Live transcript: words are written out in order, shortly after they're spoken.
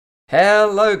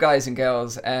Hello, guys and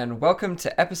girls, and welcome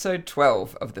to episode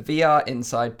 12 of the VR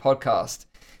Inside podcast.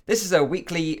 This is a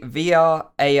weekly VR,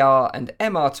 AR, and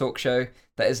MR talk show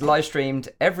that is live streamed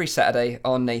every Saturday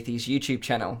on Nathy's YouTube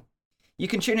channel. You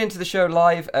can tune into the show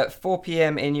live at 4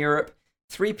 p.m. in Europe,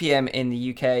 3 p.m. in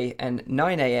the UK, and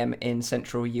 9 a.m. in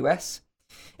central US.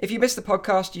 If you missed the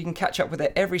podcast, you can catch up with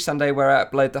it every Sunday where I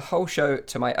upload the whole show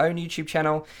to my own YouTube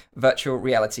channel, Virtual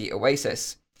Reality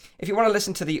Oasis. If you want to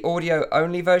listen to the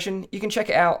audio-only version, you can check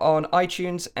it out on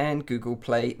iTunes and Google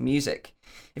Play Music.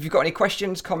 If you've got any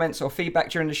questions, comments, or feedback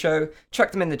during the show,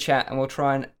 chuck them in the chat and we'll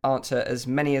try and answer as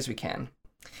many as we can.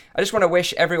 I just want to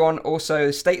wish everyone also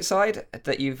stateside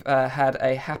that you've had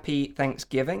a happy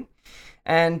Thanksgiving.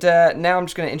 And now I'm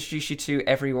just going to introduce you to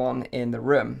everyone in the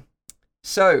room.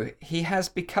 So, he has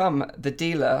become the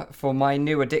dealer for my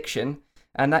new addiction,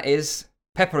 and that is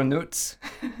pepper nuts.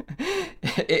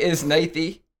 It is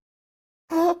Nathy.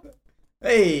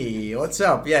 Hey, what's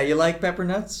up? Yeah, you like pepper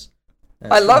nuts?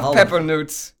 I love pepper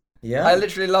nuts. Yeah, I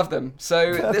literally love them.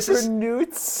 So Pepper this is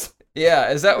nuts. yeah.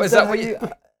 Is that what you?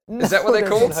 Is that what they're that's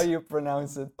called? not how you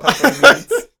pronounce it? Pepper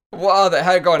nuts. What are they?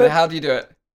 How on? How do you do it?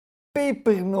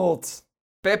 Pepper nuts.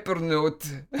 Pepper nut.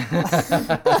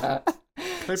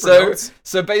 Paper So notes.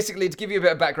 basically, to give you a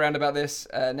bit of background about this,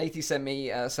 Nathy sent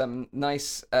me some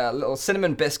nice little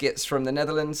cinnamon biscuits from the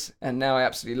Netherlands, and now I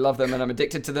absolutely love them, and I'm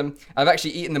addicted to them. I've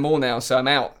actually eaten them all now, so I'm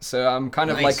out. So I'm kind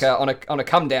of Nice. like on a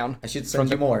come down I should send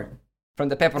you more. from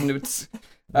the pepper nuts.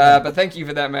 But thank you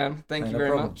for that, man. Thank you No very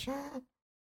problem. much.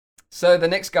 So the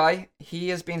next guy, he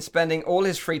has been spending all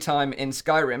his free time in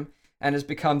Skyrim and has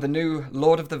become the new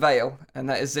Lord of the Vale, and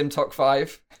that is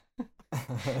Zimtok5.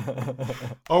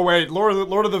 Oh wait,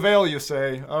 Lord of the Vale, you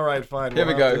say? All right, fine. Here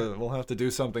we go. We'll have to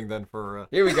do something then for.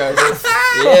 Here we go.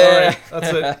 All Yeah. right,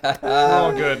 that's it. We're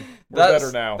all good. We're That's-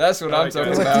 better now. that's what I'm All right, talking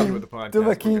guys, about. continue with the podcast.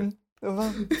 We're good.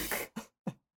 Dovakin.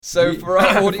 So for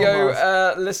our Beautiful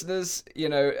audio listeners,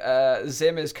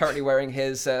 Zim is currently wearing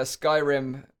his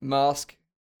Skyrim mask.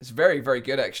 It's very, very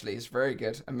good, actually. It's very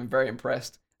good. I'm very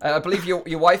impressed. I believe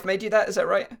your wife made you that. Is that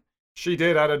right? She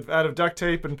did out of duct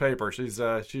tape and paper. She's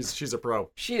a pro.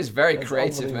 She is very That's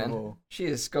creative, man. unbelievable. She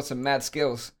has got some mad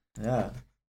skills. Yeah.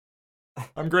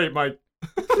 I'm great, Mike.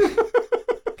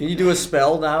 Can you do a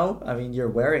spell now? I mean, you're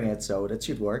wearing it, so that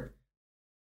should work.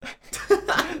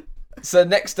 So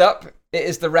next up, it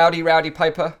is the Rowdy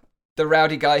Piper, the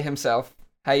rowdy guy himself.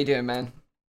 How you doing, man?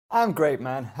 I'm great,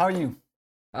 man. How are you?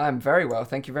 I'm very well.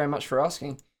 Thank you very much for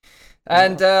asking.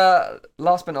 And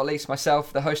last but not least,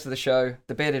 myself, the host of the show,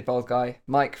 the bearded bald guy,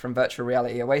 Mike from Virtual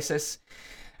Reality Oasis.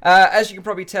 As you can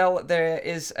probably tell, there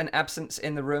is an absence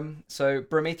in the room. So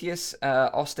Prometheus,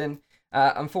 Austin,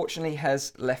 unfortunately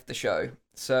has left the show.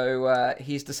 So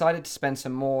he's decided to spend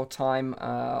some more time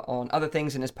on other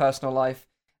things in his personal life,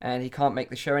 and he can't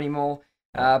make the show anymore.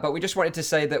 But we just wanted to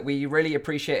say that we really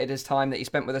appreciated his time that he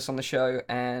spent with us on the show,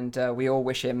 and we all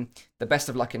wish him the best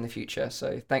of luck in the future.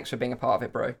 So thanks for being a part of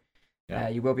it, bro. Yeah.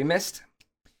 You will be missed.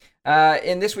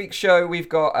 In this week's show, we've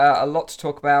got a lot to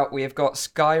talk about. We have got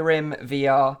Skyrim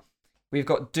VR. We've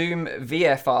got Doom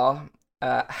VFR.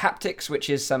 Haptics, which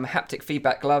is some haptic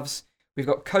feedback gloves. We've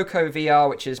got Coco VR,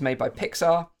 which is made by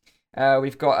Pixar.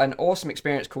 We've got an awesome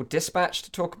experience called Dispatch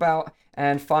to talk about.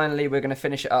 And finally, we're going to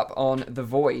finish it up on The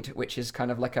Void, which is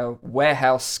kind of like a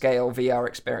warehouse-scale VR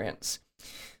experience.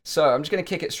 So I'm just going to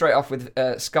kick it straight off with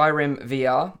Skyrim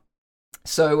VR.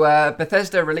 So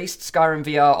Bethesda released Skyrim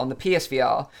VR on the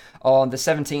PSVR on the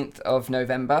 17th of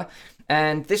November.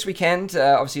 And this weekend,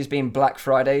 obviously, has been Black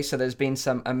Friday, so there's been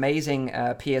some amazing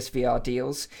PSVR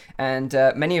deals. And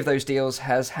many of those deals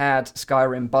has had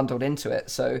Skyrim bundled into it.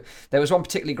 So there was one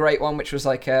particularly great one, which was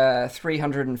like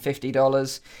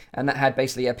 $350. And that had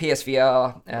basically a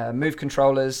PSVR, Move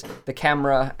controllers, the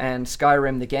camera, and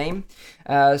Skyrim the game.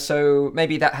 So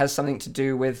maybe that has something to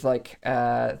do with like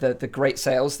the great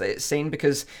sales that it's seen.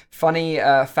 Because funny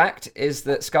fact is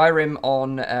that Skyrim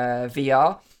on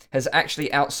VR has actually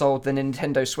outsold the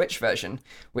Nintendo Switch version,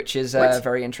 which is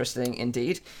very interesting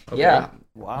indeed. Okay. Yeah,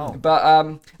 Wow.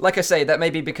 but like I say, that may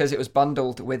be because it was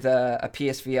bundled with a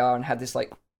PSVR and had this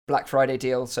like Black Friday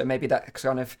deal, so maybe that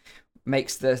kind of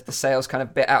makes the sales kind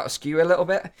of bit out of skew a little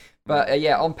bit. But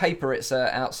yeah, on paper it's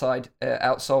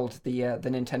outsold the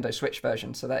Nintendo Switch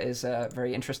version, so that is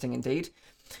very interesting indeed.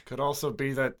 Could also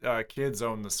be that kids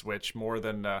own the Switch more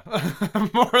than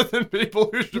more than people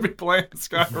who should be playing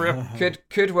Skyrim.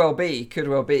 Could well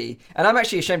be. And I'm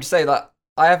actually ashamed to say that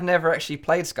I have never actually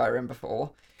played Skyrim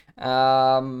before.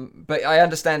 But I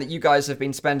understand that you guys have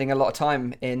been spending a lot of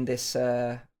time in this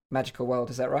magical world.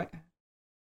 Is that right?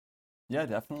 Yeah,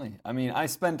 definitely. I mean, I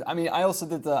also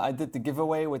did the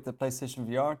giveaway with the PlayStation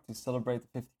VR to celebrate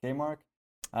the 50K mark.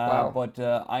 Wow. But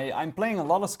I'm playing a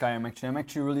lot of Skyrim actually. I'm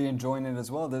actually really enjoying it as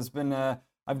well. There's been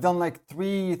I've done like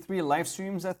three live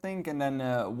streams I think, and then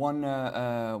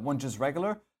one just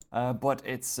regular. But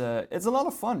it's a lot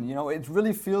of fun. You know, it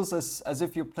really feels as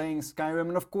if you're playing Skyrim.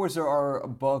 And of course there are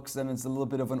bugs, and it's a little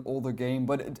bit of an older game.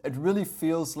 But it really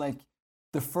feels like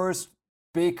the first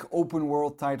big open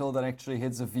world title that actually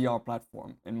hits a VR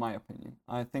platform, in my opinion.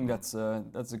 I think that's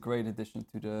a great addition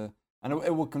to the, and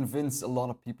it will convince a lot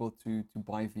of people to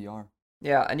buy VR.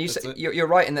 Yeah, and you're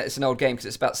right in that it's an old game because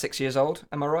it's about 6 years old.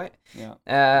 Am I right? Yeah.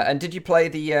 And did you play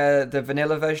the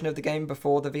vanilla version of the game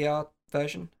before the VR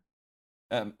version?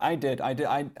 I did.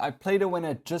 I played it when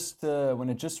it just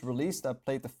released. I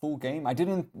played the full game. I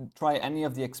didn't try any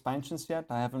of the expansions yet.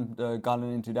 I haven't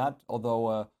gotten into that.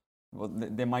 Although, well,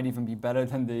 they might even be better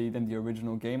than the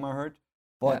original game, I heard.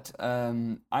 But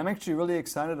I'm actually really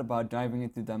excited about diving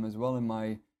into them as well in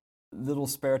my little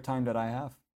spare time that I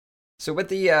have. So with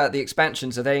the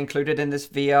expansions, are they included in this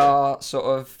VR sort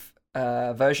of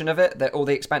version of it? That all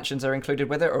the expansions are included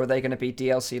with it, or are they going to be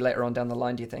DLC later on down the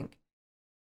line? Do you think?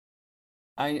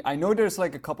 I know there's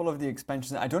like a couple of the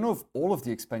expansions. I don't know if all of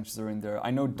the expansions are in there.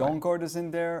 I know Dawnguard is in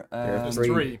there. There's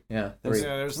three. Yeah,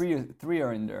 There's three. three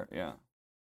are in there. Yeah.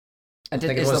 And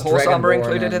think it is the was horse armor Dragonborn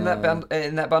included in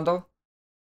and, that bundle?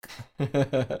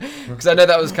 Because I know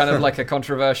that was kind of like a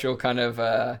controversial kind of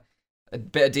a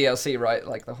bit of DLC, right?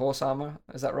 Like the horse armor.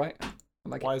 Is that right?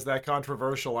 Why is that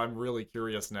controversial? I'm really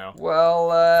curious now.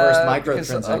 Well, First because,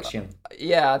 microtransaction.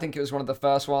 yeah, I think it was one of the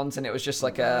first ones, and it was just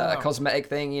like a cosmetic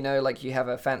thing, you know, like you have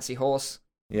a fancy horse.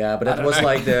 Yeah, but I it don't was know.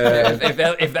 like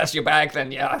the if that's your bag,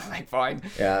 then yeah, like fine.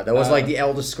 yeah, that was like the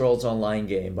Elder Scrolls Online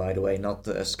game, by the way, not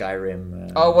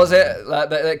Skyrim. Oh, was it?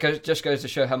 That just goes to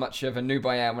show how much of a noob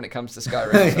I am when it comes to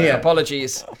Skyrim. So Yeah.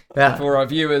 Apologies Yeah. for our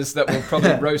viewers that will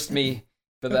probably roast me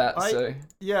for that.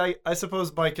 I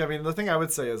suppose, Mike, I mean, the thing I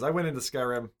would say is I went into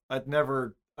Skyrim.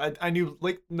 I knew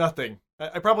like nothing.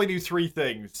 I probably knew three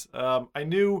things. I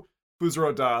knew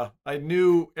Fuzro-Da, I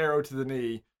knew Arrow to the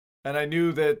Knee, and I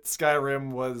knew that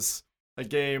Skyrim was a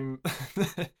game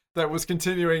that was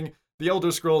continuing the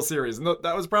Elder Scrolls series. And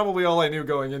that was probably all I knew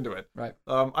going into it. Right.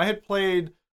 I had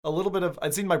played a little bit of,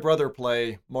 I'd seen my brother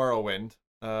play Morrowind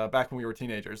back when we were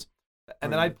teenagers.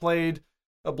 And then I'd played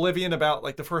Oblivion about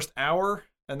like the first hour,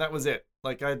 and that was it.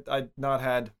 Like I'd not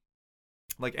had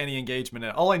like any engagement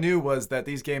in it. All I knew was that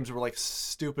these games were like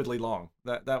stupidly long.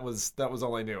 That was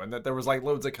all I knew, and that there was like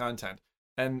loads of content.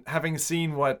 And having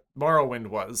seen what Morrowind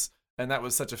was, and that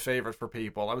was such a favorite for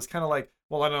people, I was kind of like,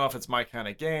 well, I don't know if it's my kind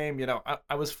of game. You know,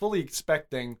 I was fully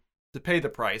expecting to pay the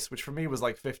price, which for me was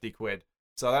like 50 quid.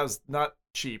 So that was not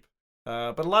cheap.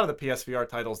 But a lot of the PSVR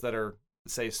titles that are,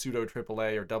 say, pseudo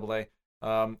AAA or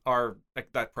AA are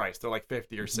like that price. They're like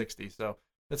 50 or 60. So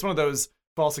it's one of those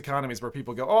false economies where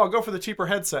people go, oh, I'll go for the cheaper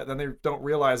headset, and then they don't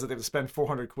realize that they have to spend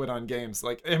 400 quid on games.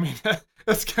 Like, I mean,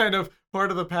 that's kind of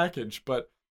part of the package. But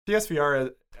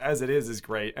PSVR as it is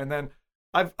great. And then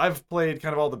I've played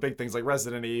kind of all the big things like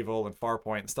Resident Evil and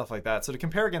Farpoint and stuff like that. So to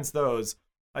compare against those,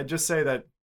 I'd just say that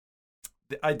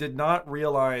I did not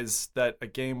realize that a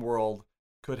game world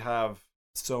could have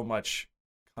so much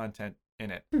content in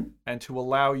it, and to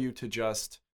allow you to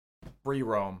just free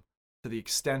roam to the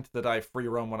extent that I free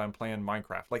roam when I'm playing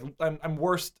Minecraft. Like I'm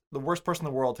the worst person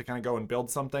in the world to kind of go and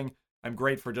build something. I'm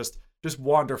great for just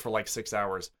wander for like 6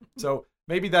 hours. So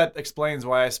maybe that explains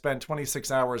why I spent 26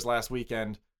 hours last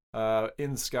weekend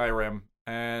in Skyrim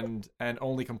and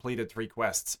only completed 3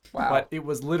 quests. Wow. But it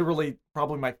was literally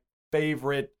probably my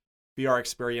favorite VR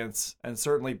experience, and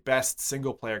certainly best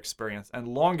single player experience, and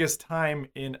longest time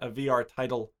in a VR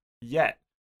title yet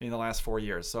in the last 4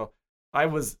 years. So I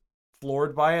was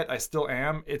floored by it. I still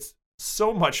am. It's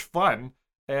so much fun,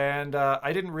 and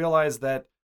I didn't realize that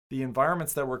the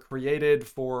environments that were created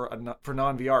for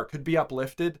non-VR could be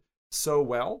uplifted so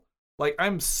well. Like,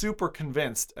 I'm super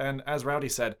convinced, and as Rowdy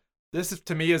said, this is,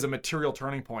 to me, is a material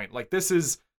turning point. Like, this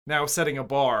is now setting a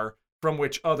bar from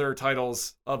which other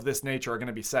titles of this nature are going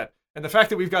to be set. And the fact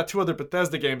that we've got 2 other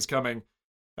Bethesda games coming,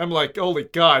 I'm like, holy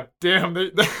god damn,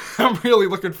 I'm really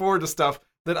looking forward to stuff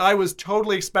that I was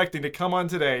totally expecting to come on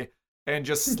today and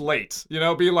just slate, you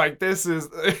know, be like, this is,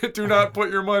 do not put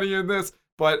your money in this,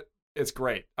 but it's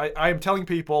great. I am telling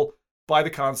people, buy the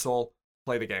console,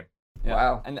 play the game. Yeah.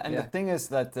 Wow. And Yeah. the thing is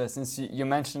that since you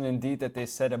mentioned indeed that they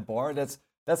set a bar, that's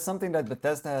something that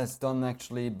Bethesda has done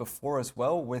actually before as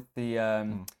well with the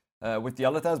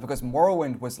other titles, because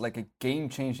Morrowind was like a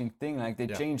game-changing thing. Like they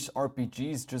changed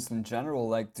RPGs just in general,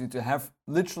 like to have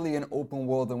literally an open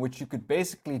world in which you could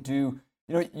basically do,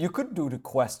 you could do the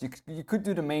quest, you could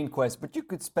do the main quest, but you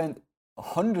could spend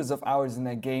hundreds of hours in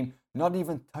that game not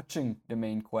even touching the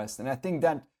main quest. And I think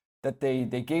that they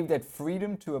gave that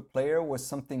freedom to a player was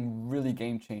something really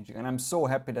game changing. And I'm so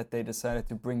happy that they decided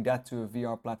to bring that to a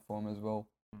VR platform as well.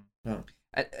 Yeah.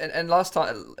 And last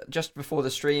time, just before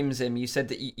the stream, Zim, you said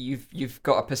that you've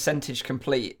got a percentage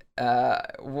complete.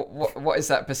 What is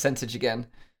that percentage again?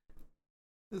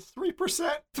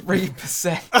 3%.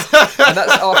 3%. And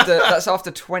that's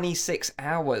after 26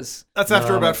 hours. That's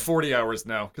after about 40 hours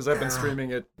now, because I've been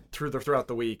streaming it throughout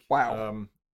the week. Wow.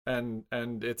 And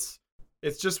it's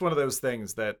just one of those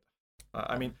things that,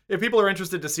 I mean, if people are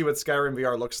interested to see what Skyrim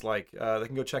VR looks like, they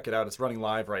can go check it out. It's running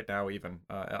live right now, even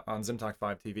on ZimTalk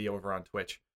 5 TV over on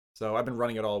Twitch. So I've been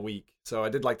running it all week. So I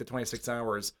did like the 26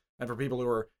 hours. And for people who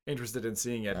are interested in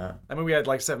seeing it, I mean, we had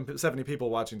like 70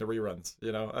 people watching the reruns,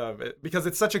 because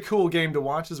it's such a cool game to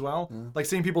watch as well. Like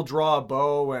seeing people draw a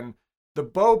bow, and the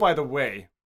bow, by the way,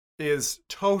 is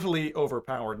totally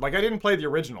overpowered. Like I didn't play the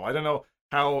original. I don't know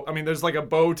how. I mean, there's like a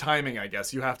bow timing, I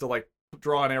guess. You have to like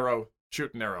draw an arrow,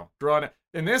 shoot an arrow,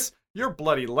 in this. You're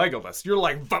bloody Legolas. You're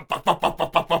like,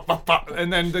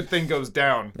 and then the thing goes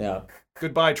down. Yeah.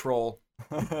 Goodbye, troll.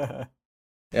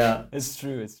 Yeah, it's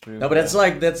true. No, but that's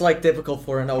like typical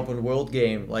for an open world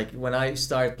game. Like when I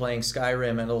started playing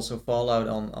Skyrim and also Fallout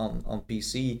on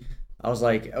PC, I was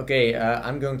like, okay,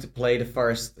 I'm going to play the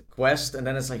first quest, and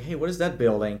then it's like, hey, what is that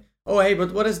building? Oh, hey,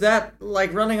 but what is that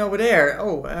like running over there?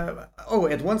 Oh,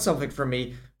 it wants something from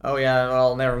me. Oh yeah,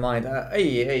 well, never mind.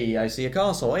 Hey, I see a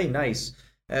castle. Hey, nice.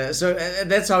 So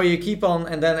that's how you keep on,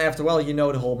 and then after a while, you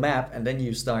know the whole map, and then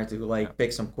you start to like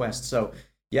pick some quests. So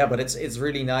yeah, but it's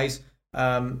really nice.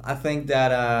 I think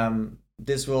that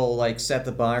this will like set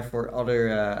the bar for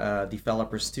other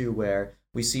developers too, where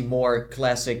we see more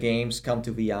classic games come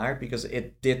to VR because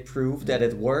it did prove that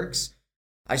it works.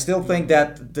 I still think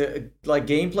that the like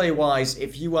gameplay wise,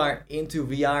 if you are into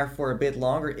VR for a bit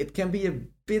longer, it can be a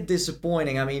bit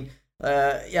disappointing. I mean,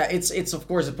 yeah, it's of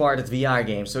course a part of the VR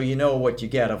game, so you know what you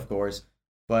get, of course.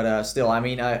 But still, I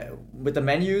mean, with the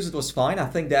menus, it was fine. I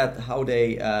think that how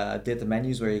they did the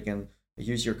menus, where you can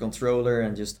use your controller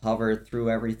and just hover through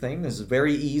everything, is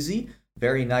very easy,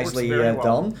 very nicely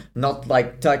done. Not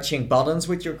like touching buttons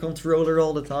with your controller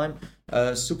all the time.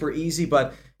 Super easy,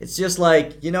 but it's just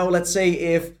like, let's say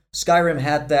if Skyrim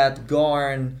had that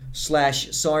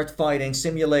Garn/sword fighting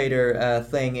simulator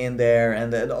thing in there,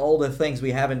 and all the things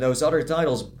we have in those other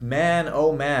titles, man,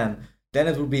 oh man, then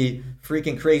it would be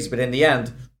freaking crazy. But in the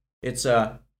end, it's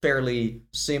a fairly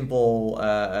simple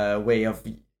way of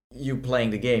you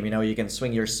playing the game. You can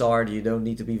swing your sword. You don't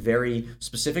need to be very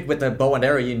specific. With the bow and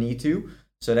arrow, you need to.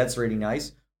 So that's really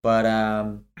nice. But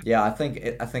yeah, I think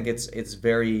it's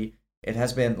very. It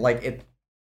has been like it.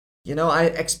 I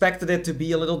expected it to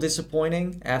be a little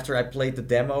disappointing after I played the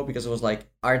demo, because it was like,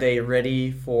 are they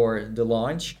ready for the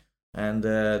launch? And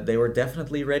they were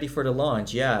definitely ready for the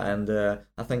launch. Yeah, and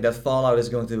I think that Fallout is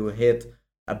going to hit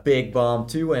a big bomb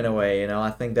too, in a way.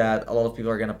 I think that a lot of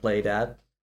people are gonna play that.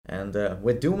 And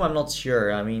with Doom, I'm not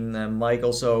sure. I mean, Mike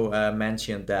also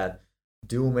mentioned that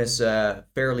Doom is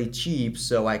fairly cheap,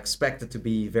 so I expect it to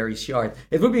be very short.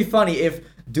 It would be funny if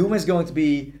Doom is going to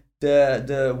be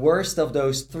the worst of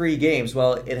those three games.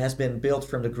 Well, it has been built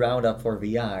from the ground up for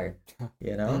VR,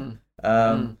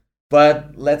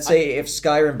 But let's say if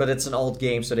Skyrim, but it's an old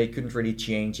game, so they couldn't really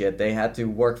change it. They had to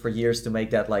work for years to make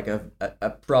that like a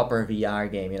proper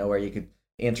VR game, where you could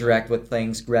interact with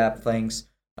things, grab things.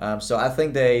 So I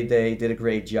think they did a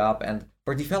great job, and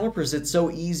for developers it's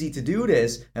so easy to do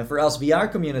this, and for us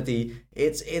VR community,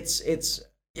 it's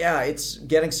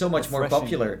getting so much more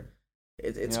popular.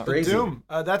 It's crazy. Doom,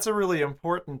 that's a really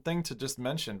important thing to just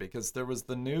mention, because there was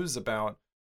the news about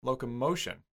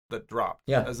Locomotion that dropped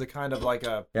as a kind of like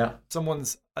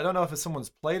someone's, I don't know if it's someone's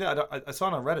played it. I saw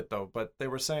it on Reddit though, but they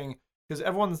were saying, because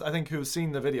everyone's, I think, who's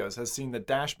seen the videos has seen the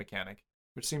dash mechanic,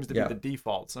 which seems to be the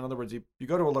default. So in other words, you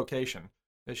go to a location,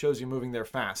 it shows you moving there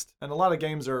fast. And a lot of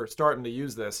games are starting to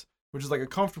use this, which is like a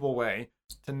comfortable way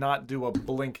to not do a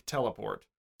blink teleport.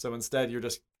 So instead, you're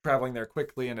just traveling there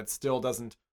quickly, and it still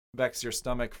doesn't vex your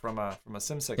stomach from a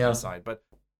SimSickness side. But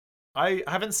I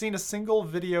haven't seen a single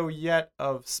video yet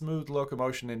of smooth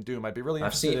locomotion in Doom. I'd be really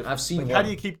interested. I've seen. Like, how do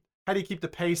you keep the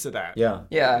pace of that? Yeah.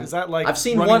 Is that like I've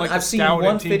seen one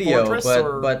video, Fortress,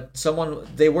 but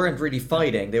they weren't really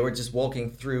fighting. They were just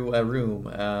walking through a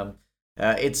room.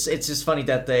 It's just funny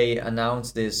that they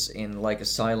announced this in like a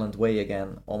silent way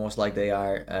again, almost like they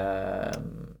are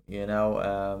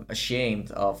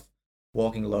ashamed of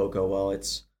walking loco. Well,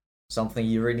 it's something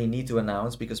you really need to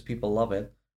announce because people love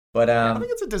it. But I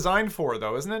think it's a design for,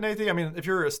 though, isn't it, Nathan? I mean, if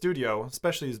you're a studio,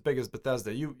 especially as big as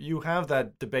Bethesda, you have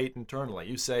that debate internally.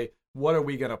 You say, what are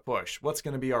we going to push? What's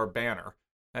going to be our banner?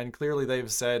 And clearly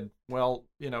they've said, well,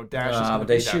 Dash is going to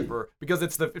be that because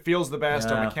it feels the best,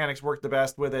 our mechanics work the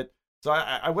best with it. So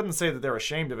I wouldn't say that they're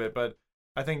ashamed of it, but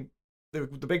I think the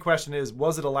big question is,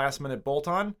 was it a last-minute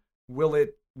bolt-on? Will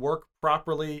it work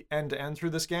properly end-to-end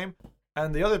through this game?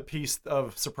 And the other piece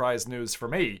of surprise news for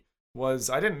me was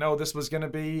I didn't know this was going to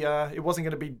be, it wasn't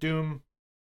going to be Doom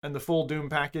and the full Doom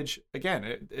package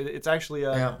again. It's actually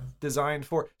designed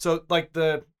for, so like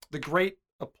the great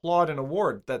applaud and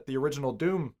award that the original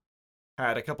Doom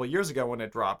had a couple of years ago when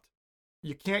it dropped,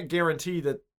 you can't guarantee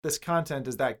that this content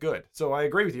is that good. So I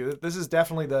agree with you. This is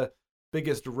definitely the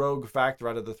biggest rogue factor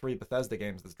out of the 3 Bethesda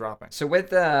games that's dropping. So with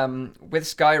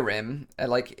Skyrim,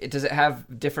 does it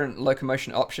have different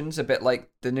locomotion options, a bit like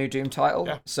the new Doom title?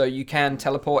 Yeah. So you can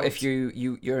teleport if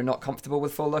you're not comfortable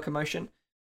with full locomotion?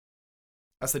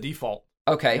 That's the default.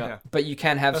 Okay, Yeah. But you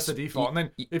can have... That's the default. And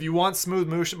then if you want smooth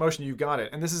motion, you got it.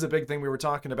 And this is a big thing we were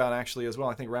talking about actually as well.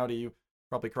 I think, Rowdy, you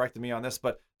probably corrected me on this,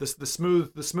 but the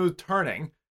smooth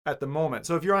turning at the moment.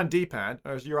 So if you're on D-pad,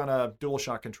 or if you're on a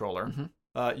DualShock controller,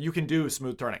 you can do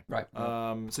smooth turning. Right.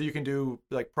 So you can do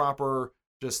like proper,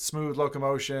 just smooth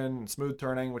locomotion, smooth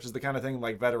turning, which is the kind of thing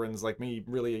like veterans like me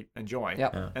really enjoy.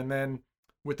 Yep. Yeah. And then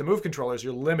with the move controllers,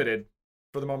 you're limited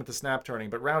for the moment to snap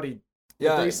turning. But Rowdy,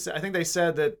 Yeah. I think they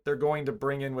said that they're going to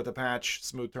bring in with a patch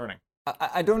smooth turning.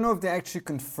 I don't know if they actually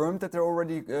confirmed that they're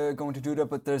already going to do that,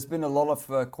 but there's been a lot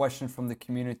of question from the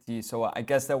community. So I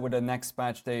guess that with the next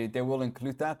patch, they will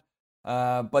include that.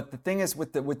 But the thing is,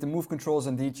 with the move controls,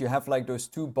 indeed, you have like those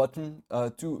two bottom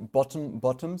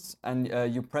buttons, and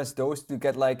you press those to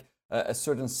get like a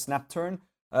certain snap turn,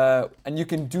 and you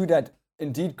can do that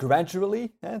indeed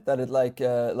gradually. That it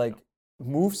like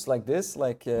moves like this,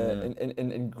 like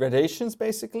in gradations,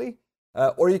 basically.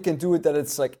 Or you can do it that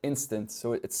it's like instant,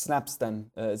 so it snaps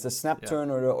then. It's a snap turn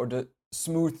or the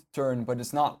smooth turn, but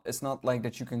it's not like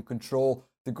that you can control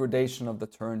the gradation of the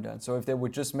turn then. So if they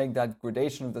would just make that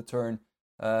gradation of the turn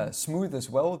smooth as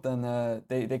well, then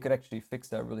they could actually fix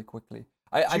that really quickly.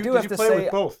 I do have to say, did you play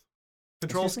with both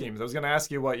control schemes? I was going to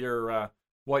ask you what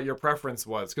your preference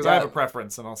was, because I have a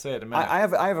preference, and I'll say it in a minute.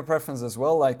 I have a preference as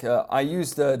well. Like I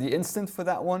use the instant for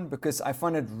that one because I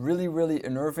find it really, really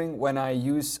unnerving when I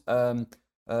use the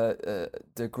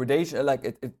gradation. Like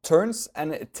it turns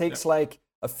and it takes like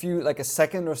a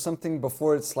second or something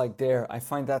before it's like there. I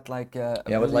find that like a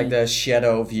with like the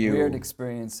shadow view. weird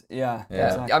experience. Yeah.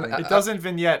 Exactly. It doesn't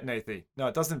vignette, Nathan. No,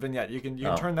 it doesn't vignette. You can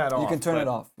turn that off. You can turn it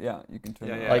off. Yeah, you can turn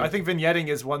it off. Like, I think vignetting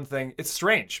is one thing. It's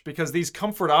strange because these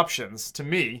comfort options, to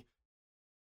me,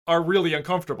 are really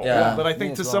uncomfortable. Yeah. But I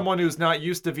think to someone who's not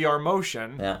used to VR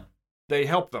motion, they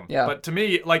help them. Yeah. But to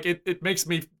me, like it makes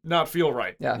me not feel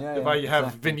right. If I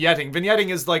have vignetting. Vignetting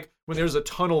is like when there's a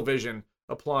tunnel vision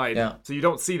applied, so you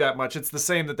don't see that much. It's the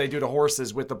same that they do to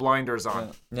horses with the blinders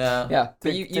on. But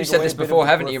you said this before,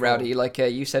 haven't you, Rowdy? Like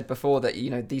you said before that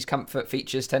these comfort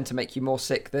features tend to make you more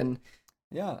sick than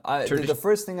the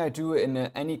first thing I do in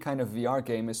any kind of VR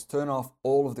game is turn off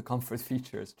all of the comfort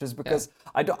features, just because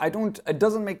I don't it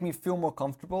doesn't make me feel more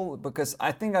comfortable, because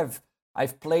I think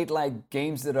I've played like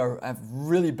games that have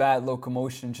really bad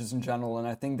locomotion just in general, and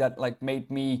I think that like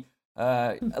made me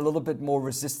a little bit more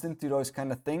resistant to those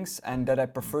kind of things, and that I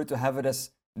prefer to have it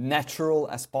as natural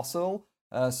as possible,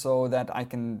 so that I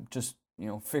can just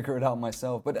figure it out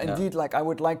myself. But indeed, like I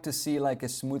would like to see like a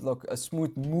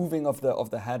smooth moving of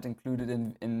the head included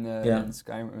in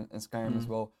Skyrim as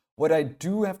well. What I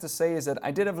do have to say is that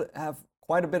I did have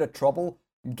quite a bit of trouble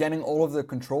getting all of the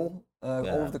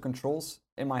controls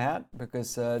in my head,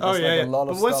 because there's a lot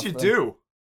of but stuff.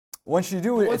 Once you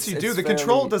do it, the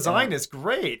control design is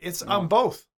great. It's on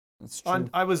both. It's true.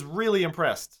 I was really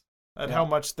impressed at how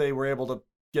much they were able to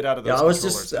get out of those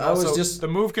controllers. I was just the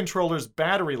Move controller's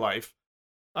battery life.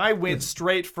 I went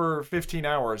straight for 15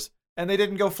 hours, and they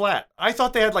didn't go flat. I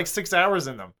thought they had like 6 hours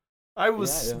in them. I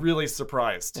was really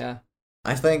surprised. Yeah.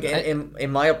 I think,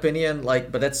 in my opinion,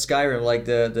 but that's Skyrim, like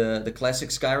the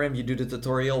classic Skyrim, you do the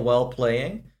tutorial while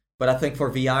playing. But I think for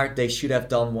VR, they should have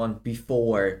done one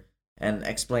before and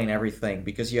explain everything,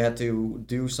 because you had to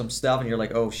do some stuff, and you're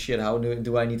like, oh shit, how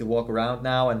do I need to walk around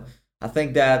now? And I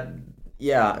think that,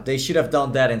 they should have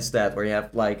done that instead, where you have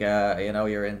like,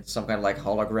 you're in some kind of like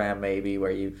hologram maybe,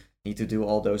 where you need to do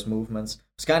all those movements.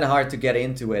 It's kind of hard to get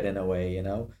into it in a way,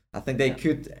 I think they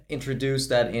could introduce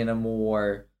that in a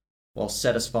more,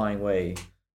 satisfying way.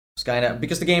 It's kind of,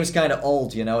 because the game's kind of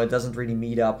old, it doesn't really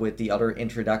meet up with the other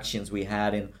introductions we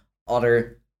had in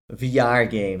other VR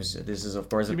games. This is of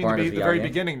course a You mean part of VR. the very game.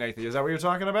 beginning, Nathan? Is that what you're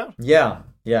talking about? Yeah,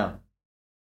 yeah.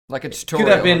 Like a tutorial.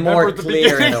 Could have been more Remember the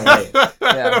clear in a beginning? way.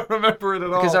 I don't remember it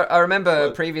at all. Because I remember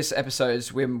But- previous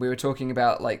episodes when we were talking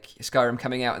about like Skyrim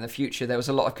coming out in the future, there was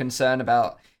a lot of concern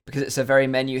about because it's a very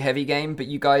menu heavy game, but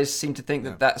you guys seem to think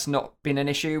that that's not been an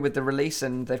issue with the release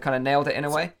and they've kind of nailed it in a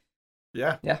way.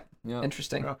 Yeah. Yeah.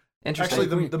 Interesting. Well, Interesting.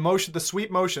 Actually, the motion, the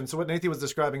sweep motion. So what Nathan was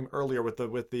describing earlier with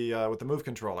the Move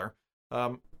controller,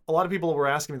 a lot of people were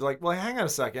asking me, they're like, "Well, hang on a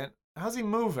second, how's he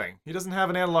moving? He doesn't have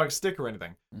an analog stick or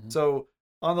anything." Mm-hmm. So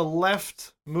on the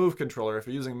left Move controller, if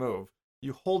you're using Move,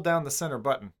 you hold down the center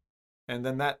button, and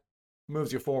then that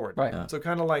moves you forward. Right. Yeah. So it's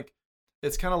kind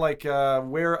of like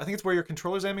where I think it's where your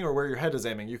controller's aiming or where your head is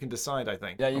aiming. You can decide, I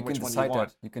think. Yeah, you on can which one decide you want.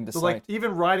 that. You can So decide. like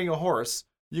even riding a horse,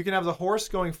 you can have the horse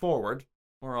going forward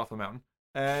or off a mountain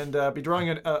and be drawing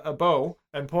a bow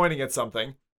and pointing at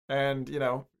something and,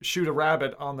 shoot a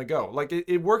rabbit on the go. Like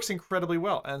it works incredibly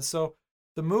well. And so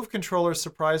the Move controller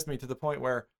surprised me to the point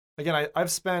where, again,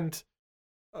 I've spent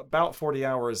about 40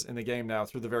 hours in the game now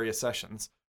through the various sessions.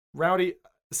 Rowdy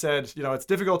said, it's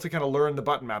difficult to kind of learn the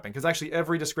button mapping because actually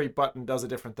every discrete button does a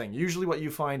different thing. Usually what you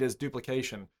find is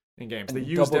duplication in games. They And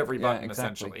used double- every yeah, button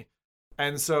exactly. essentially.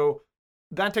 And so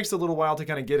that takes a little while to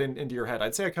kind of get into your head.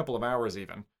 I'd say a couple of hours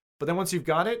even. But then once you've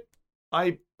got it,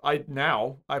 I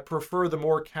prefer the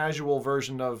more casual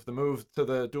version of the Move to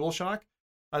the DualShock.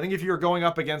 I think if you're going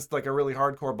up against like a really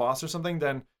hardcore boss or something,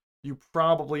 then you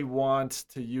probably want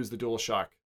to use the DualShock.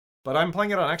 But I'm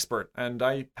playing it on Expert, and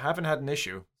I haven't had an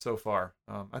issue so far.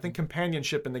 I think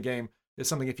companionship in the game is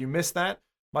something, if you miss that,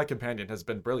 my companion has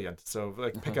been brilliant. So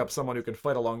pick up someone who can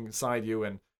fight alongside you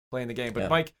and play in the game. But Yeah.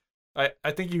 Mike,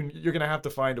 I think you're going to have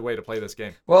to find a way to play this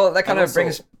game. Well, that kind And of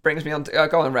also- brings me on to...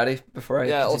 go on, Raddy, before I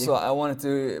Yeah, continue. also I wanted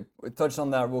to touch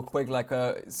on that real quick. Like,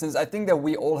 since I think that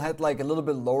we all had like a little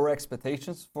bit lower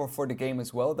expectations for the game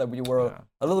as well, that we were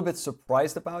a little bit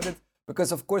surprised about it.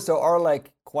 Because of course there are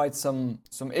like quite some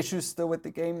issues still with the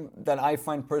game that I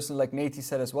find personally, like Nate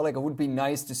said as well. Like it would be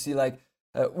nice to see like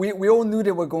we all knew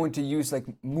they were going to use like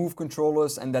Move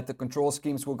controllers and that the control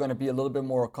schemes were going to be a little bit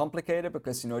more complicated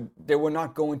because they were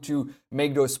not going to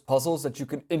make those puzzles that you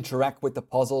could interact with the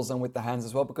puzzles and with the hands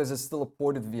as well because it's still a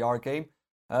ported VR game.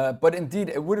 But indeed,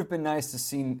 it would have been nice to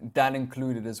see that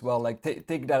included as well. Like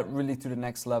take that really to the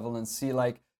next level and see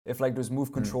like if like those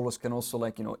Move controllers can also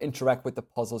like interact with the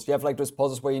puzzles. You have like those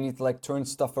puzzles where you need to like turn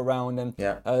stuff around and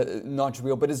not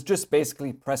real, but it's just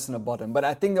basically pressing a button. But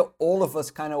I think that all of us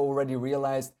kind of already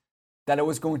realized that it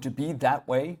was going to be that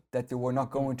way, that they were not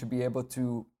going to be able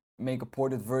to make a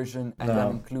ported version and then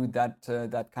include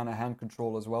that kind of hand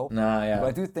control as well. No, yeah. But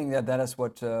I do think that is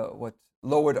what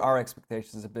lowered our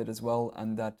expectations a bit as well,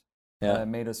 and that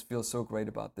made us feel so great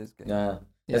about this game. Yeah.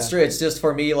 That's true. It's just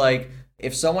for me, like,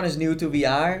 if someone is new to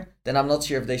VR, then I'm not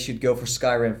sure if they should go for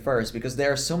Skyrim first, because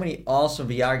there are so many awesome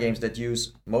VR games that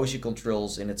use motion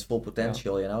controls in its full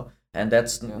potential, and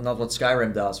that's not what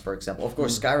Skyrim does, for example. Of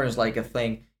course, Skyrim is like a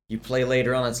thing you play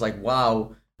later on, it's like,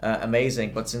 wow,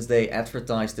 amazing, but since they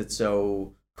advertised it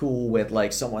so cool with,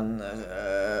 like, someone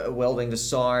welding the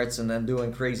swords and then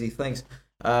doing crazy things,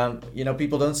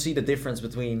 people don't see the difference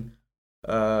between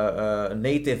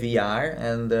native VR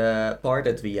and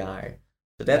parted VR.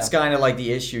 So that's kind of like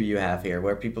the issue you have here,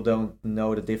 where people don't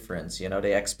know the difference.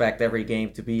 They expect every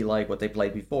game to be like what they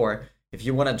played before. If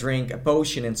you want to drink a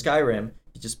potion in Skyrim,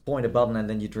 you just point a button and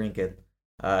then you drink it.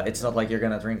 It's not like you're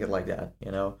gonna drink it like that,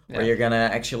 or you're gonna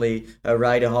actually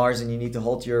ride a horse and you need to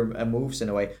hold your moves in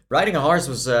a way. Riding a horse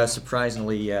was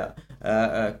surprisingly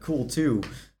cool too.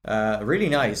 Really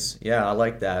nice. Yeah, I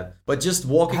like that. But just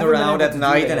walking haven't been around able at to do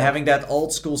night that and yet. having that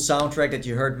old school soundtrack that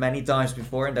you heard many times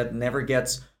before and that never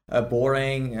gets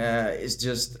boring is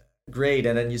just great.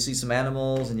 And then you see some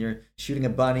animals and you're shooting a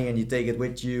bunny and you take it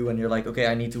with you and you're like, okay,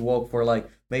 I need to walk for like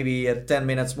maybe 10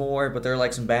 minutes more, but there are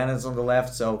like some bandits on the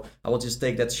left, so I will just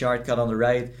take that shortcut on the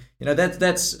right.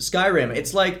 That's Skyrim.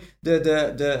 It's like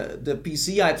the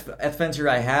PC adventure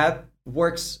I had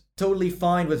works totally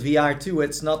fine with VR too.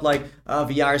 It's not like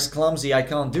VR is clumsy, I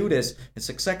can't do this. It's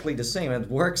exactly the same. It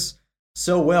works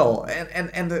so well,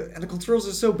 and the controls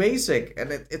are so basic,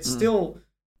 and it's still.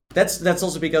 That's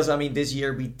also because this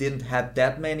year we didn't have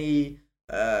that many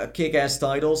kick-ass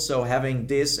titles, so having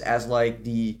this as like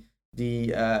the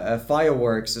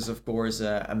fireworks is of course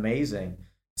amazing.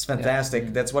 It's fantastic. Yeah.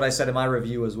 That's what I said in my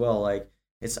review as well. Like,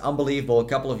 it's unbelievable. A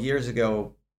couple of years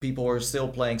ago, people were still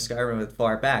playing Skyrim with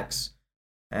far backs.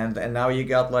 And now you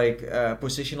got like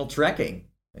positional tracking,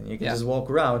 and you can just walk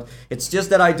around. It's just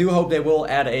that I do hope they will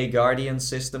add a guardian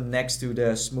system next to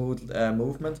the smooth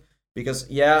movement, because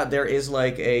there is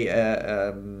like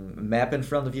a map in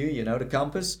front of you, you know, the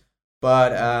compass.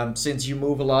 But since you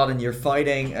move a lot and you're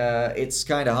fighting, it's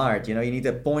kind of hard. You know, you need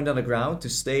a point on the ground to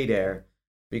stay there,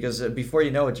 because before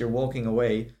you know it, you're walking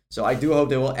away. So I do hope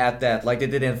they will add that, like they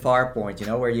did in Farpoint, you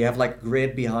know, where you have like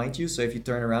grid behind you. So if you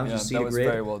turn around, you see the grid. That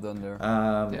was very well done there.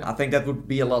 I think that would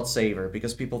be a lot safer,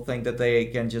 because people think that they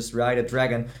can just ride a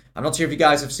dragon. I'm not sure if you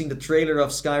guys have seen the trailer of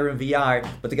Skyrim VR,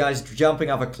 but the guy's jumping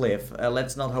off a cliff.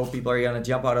 Let's not hope people are gonna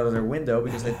jump out of their window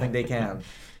because they think they can.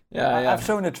 I've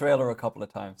shown the trailer a couple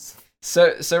of times.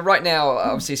 So right now,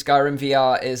 obviously, Skyrim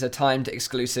VR is a timed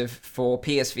exclusive for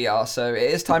PSVR. So it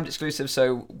is timed exclusive.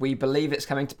 So we believe it's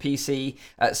coming to PC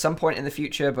at some point in the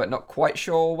future, but not quite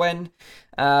sure when.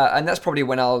 And that's probably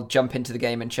when I'll jump into the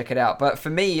game and check it out. But for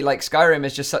me, like, Skyrim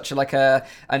is just such an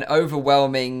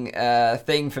overwhelming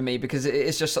thing for me, because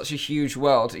it's just such a huge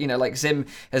world. You know, like Zim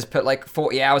has put like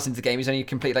 40 hours into the game. He's only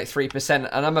complete like 3%,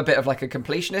 and I'm a bit of like a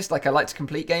completionist. Like, I like to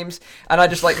complete games, and I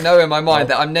just like know in my mind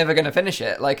that I'm never going to finish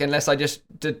it. Like, unless I just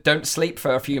don't sleep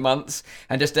for a few months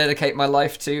and just dedicate my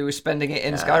life to spending it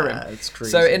in Skyrim. It's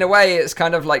crazy. So in a way, it's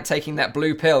kind of like taking that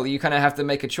blue pill. You kind of have to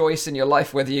make a choice in your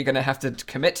life whether you're going to have to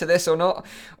commit to this or not.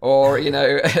 Or, you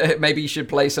know, maybe you should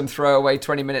play some throwaway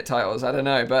 20-minute titles. I don't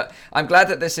know. But I'm glad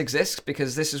that this exists,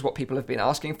 because this is what people have been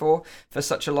asking for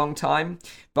such a long time.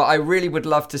 But I really would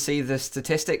love to see the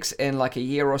statistics in like a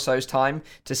year or so's time,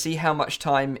 to see how much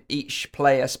time each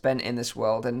player spent in this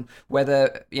world, and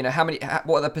whether, you know,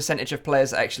 what are the percentage of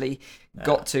players that actually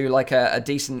got to like a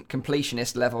decent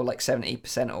completionist level, like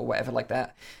 70% or whatever like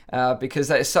that. Because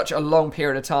that is such a long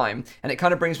period of time. And it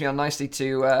kind of brings me on nicely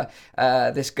to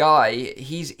this guy.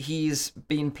 He's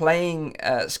been playing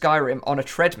Skyrim on a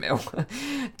treadmill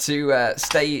to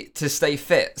stay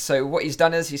fit. So what he's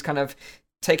done is he's kind of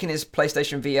taken his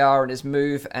PlayStation VR and his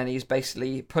Move, and he's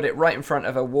basically put it right in front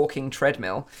of a walking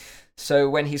treadmill. So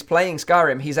when he's playing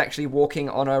Skyrim, he's actually walking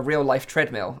on a real life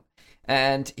treadmill.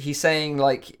 And he's saying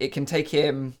like it can take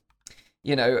him,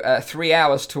 you know, 3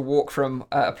 hours to walk from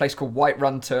a place called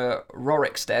Whiterun to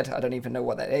Rorikstead. I don't even know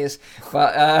what that is.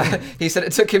 But he said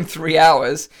it took him 3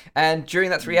 hours. And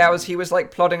during that 3 hours, he was like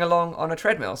plodding along on a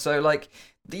treadmill. So like,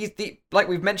 like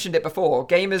we've mentioned it before,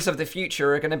 gamers of the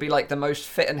future are going to be like the most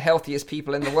fit and healthiest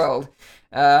people in the world.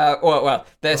 Well,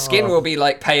 their skin will be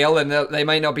like pale, and they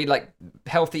may not be like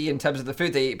healthy in terms of the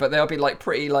food they eat, but they'll be like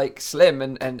pretty like slim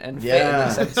and fit in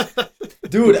that sense.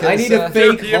 Dude, I need a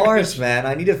fake horse, man.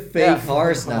 I need a fake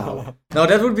horse now. No,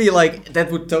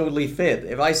 that would totally fit.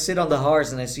 If I sit on the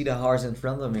horse and I see the horse in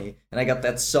front of me, and I got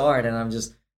that sword, and I'm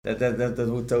just that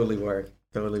would totally work.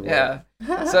 Totally work. Yeah.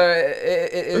 So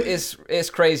it's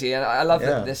crazy, and I love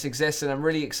that this exists, and I'm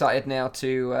really excited now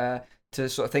to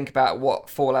sort of think about what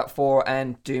Fallout 4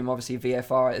 and Doom, obviously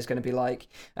VFR, is going to be like.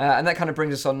 And that kind of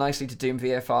brings us on nicely to Doom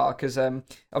VFR, because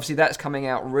obviously that's coming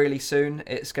out really soon.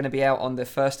 It's going to be out on the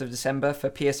 1st of December for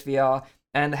PSVR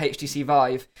and the HTC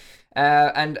Vive.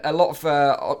 And a lot of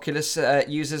Oculus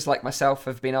users like myself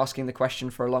have been asking the question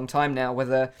for a long time now,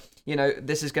 whether, you know,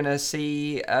 this is going to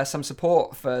see some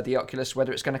support for the Oculus,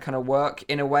 whether it's going to kind of work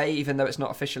in a way, even though it's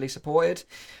not officially supported.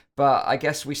 But I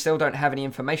guess we still don't have any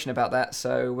information about that,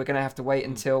 so we're going to have to wait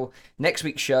until next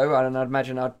week's show, and I'd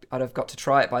imagine I'd have got to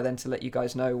try it by then to let you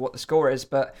guys know what the score is.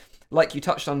 But like you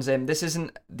touched on, Zim, this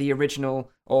isn't the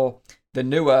original or the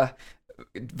newer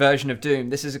version of Doom.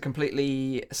 This is a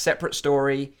completely separate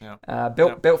story,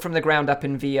 built from the ground up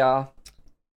in VR.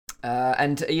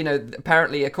 And you know,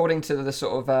 apparently, according to the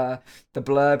sort of the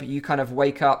blurb, you kind of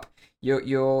wake up,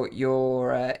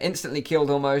 you're instantly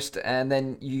killed almost, and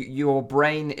then your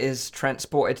brain is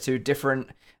transported to different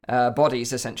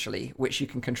bodies essentially, which you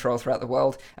can control throughout the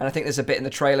world. And I think there's a bit in the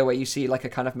trailer where you see like a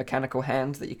kind of mechanical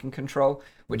hand that you can control,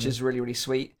 which is really, really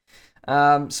sweet.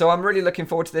 So I'm really looking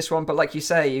forward to this one, but like you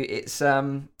say, it's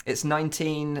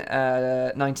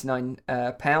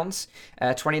 £19.99,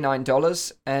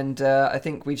 $29, and I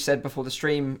think we've said before the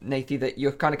stream, Nathie, that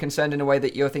you're kind of concerned in a way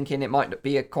that you're thinking it might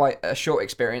be quite a short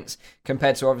experience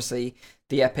compared to obviously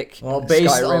the epic. Well,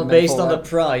 based on the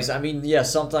price, I mean, yeah,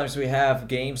 sometimes we have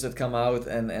games that come out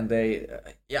and they,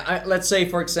 let's say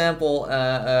for example,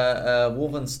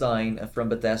 Wolfenstein from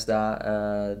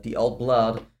Bethesda, The Old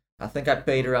Blood. I think I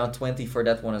paid around 20 for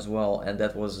that one as well, and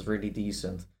that was really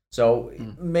decent. So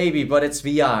maybe, but it's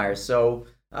VR, so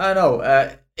I don't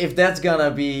know. If that's gonna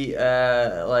be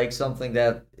like something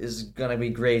that is gonna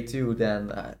be great too,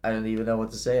 then I don't even know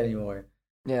what to say anymore.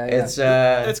 Yeah. It's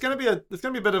gonna be a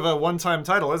bit of a one-time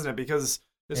title, isn't it? Because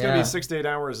it's gonna be 6 to 8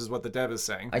 hours, is what the dev is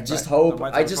saying. I just hope.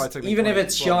 Even if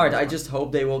it's short, I just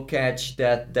hope they will catch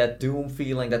that Doom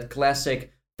feeling, that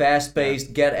classic.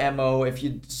 Fast-paced, get ammo. If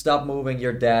you stop moving,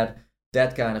 you're dead.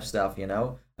 that kind of stuff, you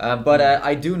know. But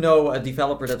I do know a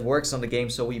developer that works on the game,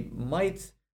 so we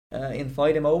might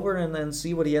invite him over and then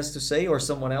see what he has to say, or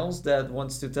someone else that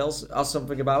wants to tell us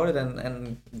something about it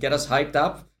and get us hyped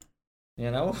up,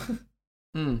 you know.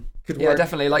 Could Yeah, work.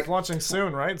 definitely. It's Like, launching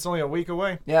soon, right? It's only a week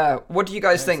away. yeah. What do you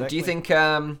guys Yeah, think? Do you exactly.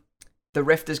 think the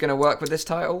Rift is going to work with this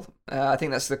title? I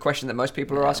think that's the question that most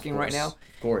people are Yeah, of asking right now.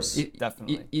 Of course.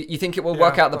 Definitely. You think it will Yeah,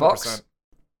 work out the 100%. box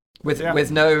with Yeah.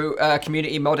 with no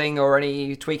community modding or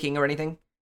any tweaking or anything?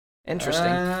 Interesting.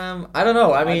 I don't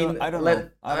know. I mean, I don't know.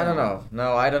 I don't know.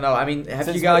 No, I don't know. I mean, have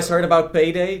Since you guys we- heard about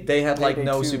Payday? They had like Payday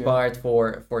no 2, yeah. support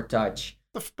for touch.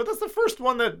 But that's the first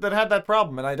one that had that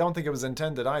problem, and I don't think it was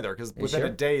intended either, because You within sure?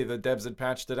 a day the devs had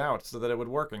patched it out so that it would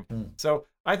working. Hmm. So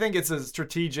I think it's a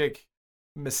strategic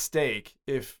mistake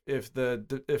if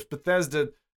Bethesda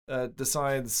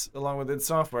decides, along with its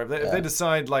software, if they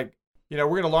decide, like, you know,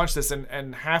 we're going to launch this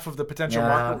and half of the potential Yeah,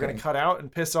 market we're going okay. to cut out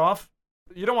and piss off.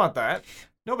 You don't want that.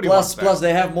 Nobody wants Plus, that.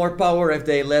 they have more power if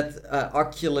they let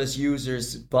Oculus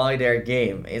users buy their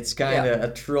game. It's kind of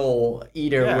a troll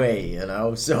either Yeah. way, you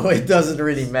know. So it doesn't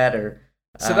really matter.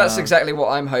 So that's Um, exactly what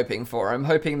I'm hoping for. I'm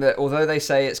hoping that although they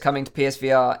say it's coming to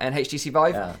PSVR and HTC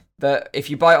Vive, Yeah. that if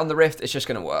you buy it on the Rift, it's just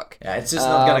going to work. Yeah, it's just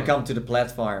not gonna Um, come to the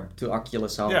platform, to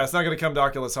Oculus Home. Yeah, it's not going to come to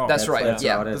Oculus Home. That's right,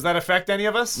 yeah. how it Does is. that affect any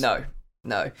of us?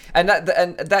 No, and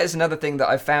that is another thing that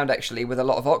I've found actually with a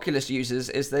lot of Oculus users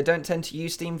is they don't tend to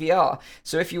use Steam VR.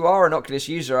 So if you are an Oculus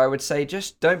user, I would say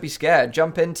just don't be scared.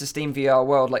 Jump into Steam VR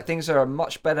world. Like, things are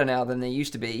much better now than they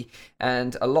used to be,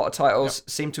 and a lot of titles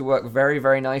seem to work very,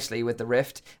 very nicely with the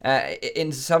Rift.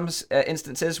 In some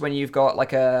instances, when you've got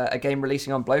like a game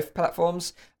releasing on both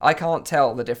platforms, I can't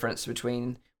tell the difference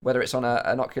between whether it's on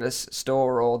an Oculus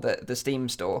store or the Steam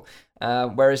store.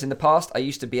 Whereas in the past, I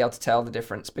used to be able to tell the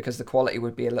difference because the quality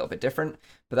would be a little bit different,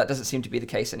 but that doesn't seem to be the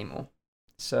case anymore.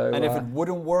 So, And if it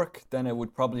wouldn't work, then it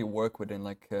would probably work within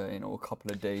like a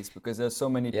couple of days, because there's so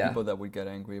many Yeah. people that would get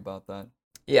angry about that.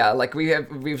 yeah, like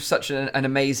we've such an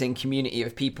amazing community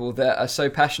of people that are so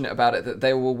passionate about it that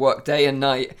they will work day and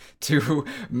night to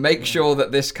make sure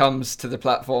that this comes to the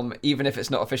platform, even if it's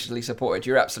not officially supported.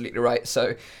 You're absolutely right.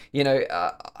 So, you know,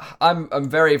 I'm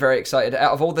very, very excited.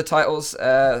 Out of all the titles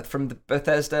from the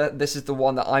Bethesda, this is the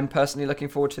one that I'm personally looking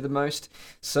forward to the most.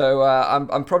 So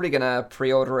I'm probably gonna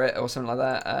pre-order it or something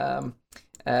like that.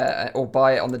 Or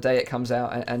buy it on the day it comes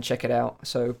out and check it out.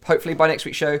 So hopefully by next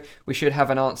week's show we should have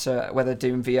an answer whether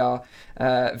Doom VR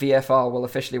VFR will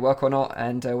officially work or not,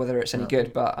 and whether it's any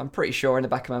good. But I'm pretty sure in the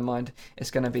back of my mind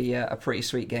it's going to be a pretty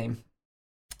sweet game.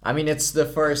 I mean, it's the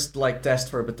first like test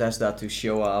for Bethesda to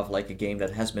show off like a game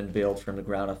that has been built from the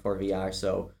ground up for VR.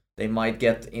 So they might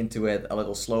get into it a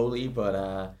little slowly, but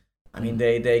I mean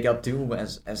they got Doom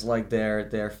as like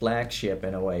their flagship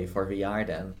in a way for VR.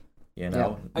 Then you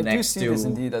know, I do next see to this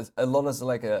indeed as a lot as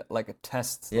like a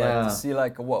test, Yeah. like to see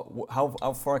like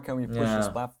how far can we push this Yeah.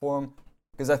 platform.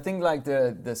 Because I think like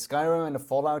the Skyrim and the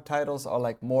Fallout titles are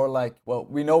like more like, well,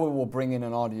 we know we will bring in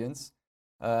an audience,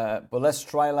 but let's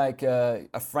try like a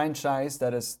franchise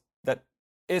that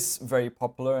is very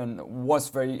popular and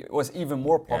was even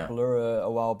more popular a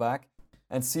while back,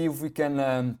 and see if we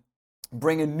can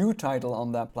bring a new title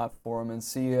on that platform and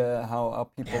see how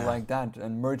people like that,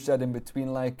 and merge that in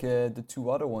between like the two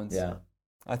other ones. Yeah.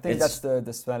 I think It's- that's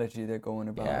the strategy they're going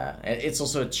about. Yeah, and it's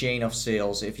also a chain of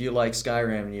sales. If you like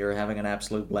Skyrim, you're having an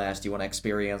absolute blast. You want to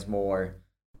experience more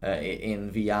in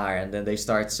VR, and then they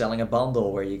start selling a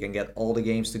bundle where you can get all the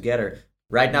games together.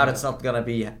 Right now, that's not gonna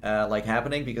be like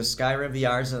happening because Skyrim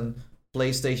VR is a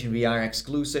PlayStation VR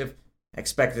exclusive.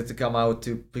 Expected to come out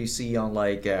to PC on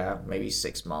like maybe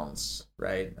 6 months,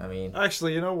 right? I mean,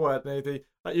 Actually, you know what, Nathan?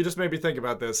 You just made me think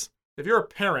about this. If you're a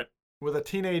parent with a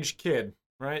teenage kid,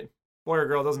 right? Boy or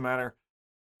girl, doesn't matter.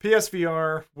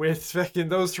 PSVR with fucking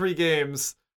those 3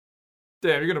 games.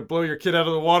 Damn, you're gonna blow your kid out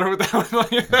of the water with that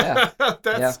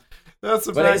one. That's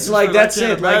a but bad it's like I that's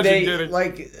can't it. Like imagine they getting-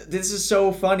 like this is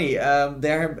so funny.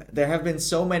 There have been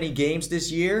so many games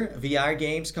this year, VR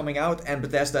games coming out, and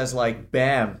Bethesda is like,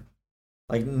 bam,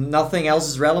 like nothing else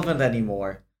is relevant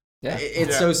anymore. Yeah.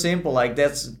 It's so simple. Like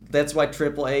that's why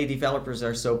AAA developers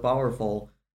are so powerful.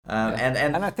 And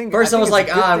And I think first I was it's like,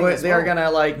 a good thing as they're well.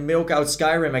 gonna like milk out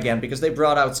Skyrim again because they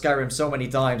brought out Skyrim so many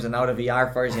times and now the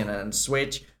VR version and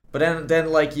Switch. But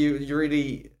then like you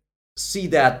really see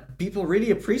that people really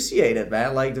appreciate it,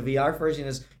 man. Like the VR version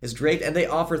is great, and they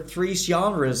offer 3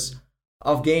 genres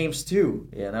of games too.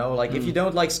 You know, like if you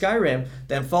don't like Skyrim,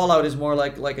 then Fallout is more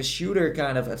like a shooter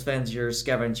kind of adventure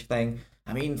scavenge thing.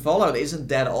 I mean, Fallout isn't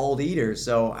that old either,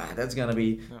 so that's gonna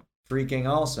be freaking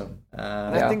awesome.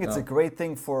 And I think it's a great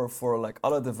thing for like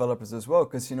other developers as well,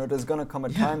 because there's gonna come a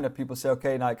time that people say,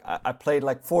 okay, like I played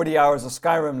like 40 hours of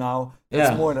Skyrim now.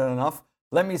 That's more than enough.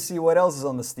 Let me see what else is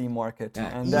on the Steam market,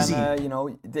 and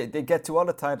then they get to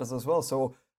other titles as well.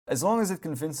 So as long as it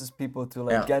convinces people to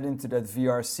like get into that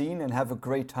VR scene and have a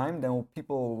great time, then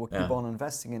people will keep on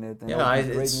investing in it. And that'll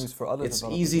be great news for other developers.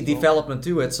 It's easy development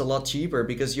too. It's a lot cheaper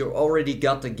because you already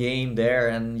got the game there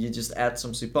and you just add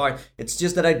some support. It's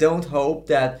just that I don't hope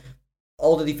that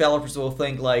all the developers will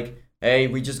think like, hey,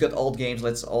 we just got old games,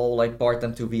 let's all like port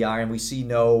them to VR, and we see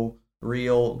no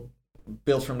real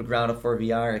built from the ground up for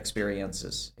VR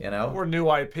experiences, or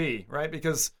new IP, right?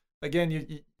 Because again,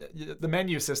 you the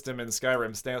menu system in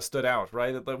Skyrim stood out,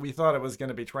 right? We thought it was going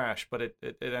to be trash, but it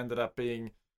ended up being,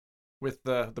 with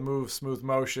the move smooth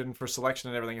motion for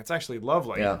selection and everything, it's actually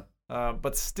lovely. Yeah.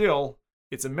 But still,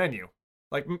 it's a menu.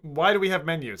 Like, why do we have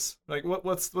menus? Like,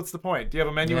 what's the point? Do you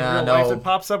have a menu in real life that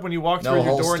pops up when you walk through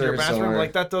your door in your bathroom?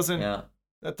 Like, that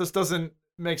just doesn't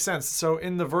make sense. So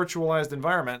in the virtualized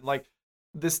environment, like,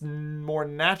 this more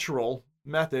natural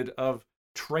method of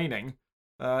training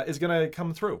is going to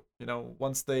come through,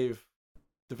 once they've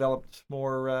developed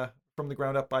more from the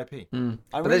ground up IP.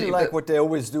 I really like what they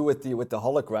always do with the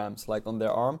holograms, like on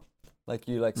their arm. Like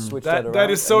you switch that around. That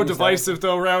is so divisive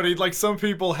though, Rowdy. Like some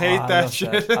people hate that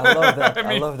shit. I love that.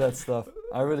 I love that stuff.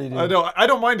 I really do. I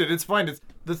don't mind it. It's fine. It's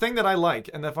the thing that I like,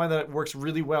 and I find that it works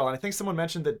really well. And I think someone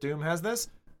mentioned that Doom has this,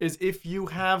 is if you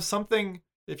have something,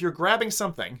 if you're grabbing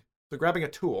something, so grabbing a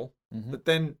tool that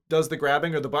then does the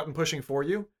grabbing or the button pushing for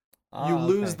you, you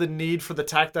lose the need for the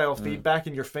tactile feedback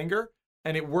in your finger,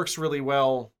 and it works really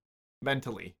well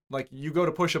mentally. Like you go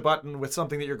to push a button with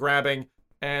something that you're grabbing,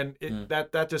 and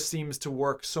that just seems to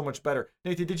work so much better.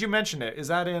 Nathan, did you mention it? Is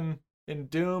that in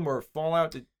Doom or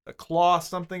Fallout? A claw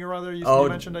something or other you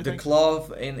mentioned, I think? The claw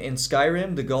in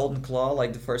Skyrim, the golden claw,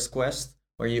 like the first quest,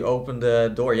 where you open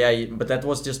the door. Yeah, but that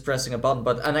was just pressing a button.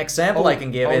 But an example I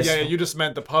can give is... yeah, you just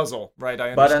meant the puzzle, right?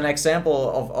 I understand. But an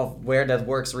example of where that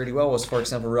works really well was, for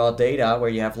example, Raw Data, where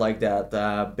you have like that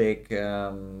big,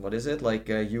 what is it? Like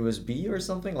a USB or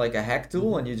something? Like a hack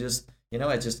tool, and you just,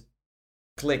 it just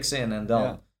clicks in and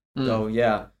done. So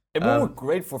yeah. It would work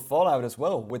great for Fallout as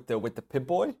well, with the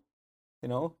Pip-Boy.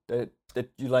 That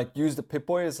you like use the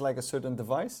Pip-Boy as like a certain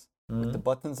device with the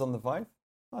buttons on the Vive.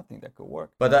 I think that could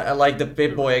work. But I like the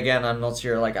Pip-Boy again. I'm not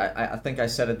sure. Like I think I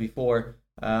said it before.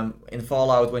 In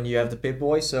Fallout, when you have the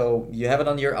Pip-Boy, so you have it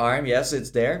on your arm. Yes, it's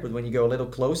there. But when you go a little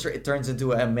closer, it turns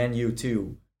into a menu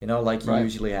too. Like you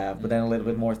usually have. But then a little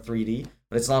bit more 3D.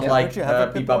 But it's not like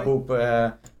beep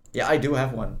boop. Yeah, I do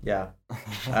have one. Yeah.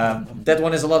 That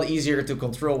one is a lot easier to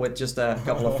control with just a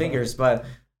couple of fingers. But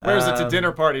wears it to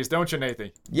dinner parties, don't you,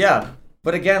 Nathan? Yeah.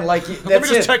 But again, like that's Let me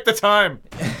just check the time.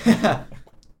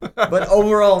 But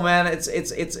overall, man,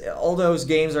 it's all those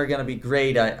games are gonna be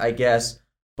great, I guess.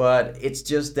 But it's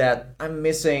just that I'm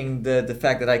missing the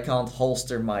fact that I can't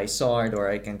holster my sword, or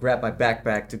I can grab my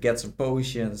backpack to get some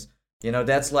potions.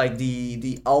 That's like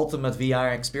the ultimate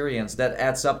VR experience. That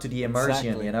adds up to the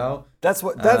immersion.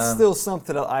 Exactly. That's still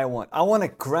something that I want. I want to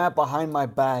grab behind my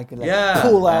back and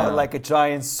pull out like a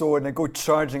giant sword and go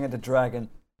charging at the dragon.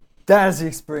 That is the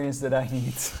experience that I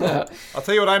need. I'll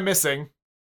tell you what I'm missing.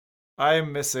 I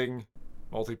am missing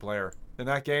multiplayer. In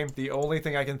that game, the only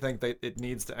thing I can think that it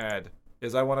needs to add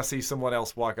is I want to see someone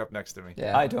else walk up next to me.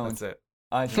 Yeah. I don't. That's it.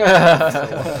 I don't.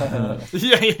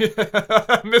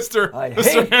 Mr.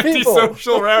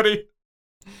 Antisocial Rowdy.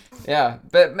 Yeah,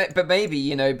 but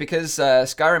maybe, because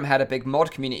Skyrim had a big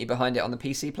mod community behind it on the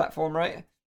PC platform, right?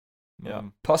 Yeah.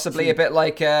 Possibly a bit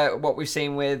like what we've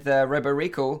seen with Robo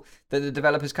Recall, that the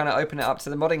developers kind of open it up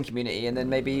to the modding community, and then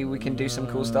maybe we can do some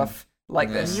cool stuff like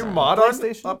this. Can you mod on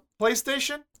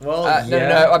PlayStation? Well,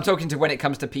 no, I'm talking to when it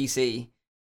comes to PC.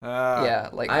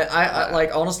 Like I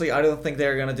honestly, I don't think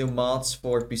they're gonna do mods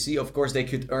for PC. Of course, they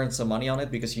could earn some money on it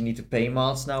because you need to pay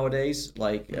mods nowadays.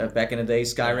 Like back in the day,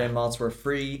 Skyrim mods were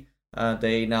free.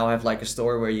 They now have like a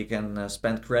store where you can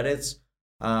spend credits.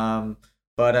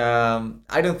 But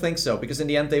I don't think so, because in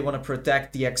the end they want to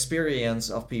protect the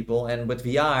experience of people, and with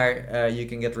VR you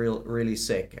can get really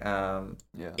sick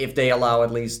if they allow at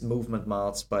least movement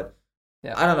mods. But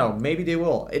I don't know, maybe they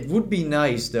will. It would be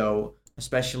nice though,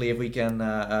 especially if we can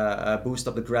boost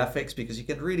up the graphics, because you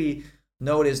can really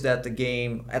notice that the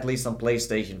game, at least on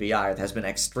PlayStation VR, it has been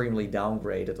extremely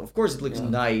downgraded. Of course it looks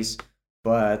nice,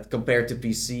 but compared to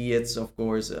PC it's of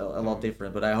course a lot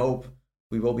different. But I hope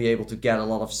we will be able to get a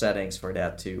lot of settings for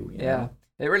that too. You know?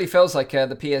 It really feels like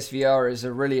the PSVR is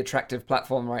a really attractive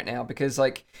platform right now because,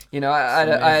 like, you know,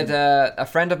 I had a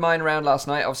friend of mine around last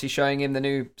night, obviously showing him the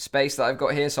new space that I've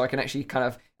got here, so I can actually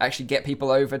get people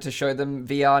over to show them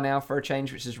VR now for a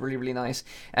change, which is really, really nice.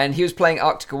 And he was playing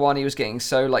Arctica 1, he was getting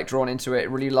so, like, drawn into it,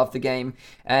 really loved the game.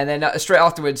 And then straight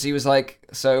afterwards, he was like,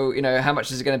 so, you know, how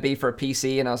much is it going to be for a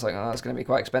PC? And I was like, oh, it's going to be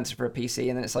quite expensive for a PC.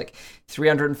 And then it's like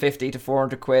 350 to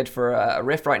 400 quid for a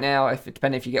Rift right now,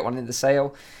 depending if you get one in the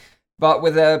sale. But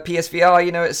with a PSVR,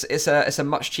 you know, it's a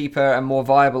much cheaper and more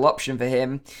viable option for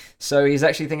him. So he's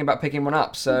actually thinking about picking one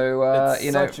up. So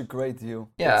it's such a great deal.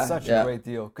 Yeah, it's such a great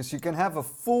deal because you can have a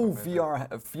full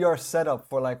VR setup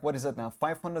for like, what is it now,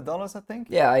 $500? I think.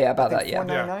 Yeah, about that. Yeah.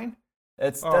 $499.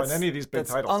 That's and any of these big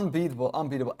titles.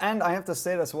 Unbeatable. And I have to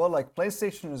say that as well, like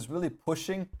PlayStation is really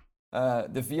pushing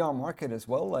the VR market as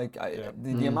well. Like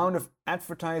the amount of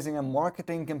advertising and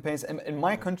marketing campaigns in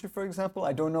my country, for example,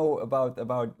 I don't know about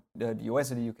the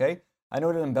US or the UK. I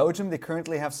know that in Belgium they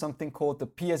currently have something called the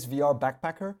PSVR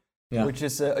Backpacker, which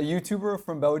is a YouTuber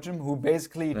from Belgium who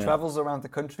basically travels around the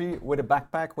country with a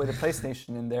backpack with a PlayStation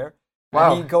in there.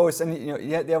 Wow. And he goes and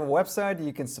they have a website,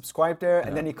 you can subscribe there,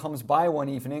 and then he comes by one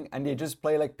evening and they just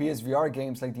play like PSVR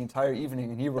games like the entire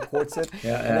evening, and he records it,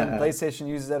 and then PlayStation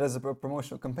uses that as a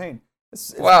promotional campaign.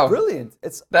 It's brilliant.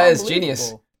 That is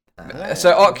genius.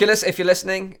 So Oculus, if you're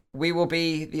listening, we will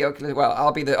be the Oculus. Well,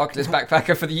 I'll be the Oculus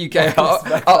backpacker for the UK.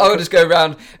 I'll just go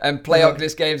around and play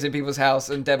Oculus games in people's house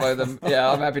and demo them.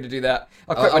 Yeah, I'm happy to do that.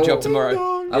 I'll quit my job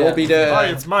tomorrow. I will be the. Hi,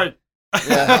 it's Mike.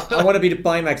 Yeah, I want to be the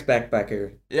Pimax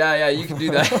backpacker. Yeah, you can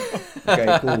do that.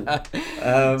 Okay,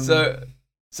 cool.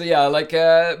 So yeah, like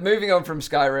moving on from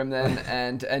Skyrim then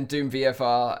and Doom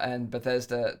VFR and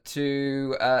Bethesda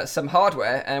to some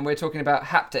hardware, and we're talking about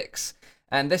haptics.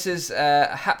 And this is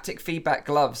haptic feedback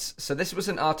gloves. So this was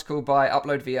an article by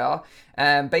Upload VR.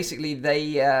 And basically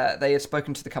they had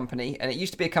spoken to the company, and it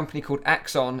used to be a company called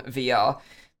Axon VR.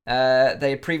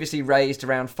 They had previously raised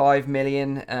around 5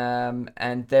 million,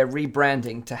 and they're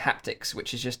rebranding to Haptics,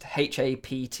 which is just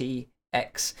HAPTX.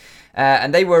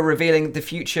 And they were revealing the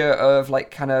future of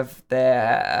like kind of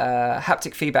their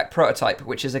haptic feedback prototype,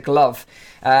 which is a glove,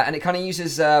 and it kind of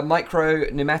uses micro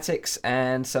pneumatics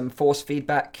and some force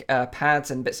feedback pads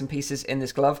and bits and pieces in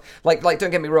this glove. Like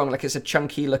don't get me wrong, like it's a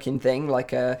chunky looking thing.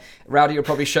 Like Rowdy will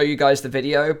probably show you guys the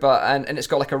video, but and it's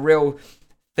got like a real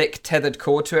thick tethered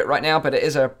cord to it right now, but it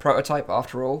is a prototype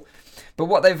after all. But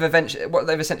what they've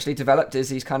essentially developed is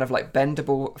these kind of like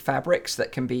bendable fabrics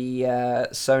that can be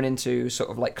sewn into sort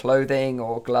of like clothing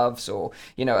or gloves or,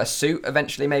 you know, a suit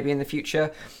eventually maybe in the future.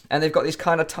 And they've got these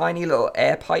kind of tiny little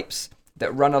air pipes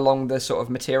that run along the sort of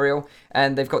material,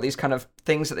 and they've got these kind of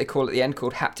things that they call at the end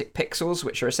called haptic pixels,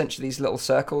 which are essentially these little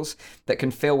circles that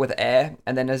can fill with air.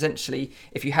 And then essentially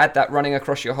if you had that running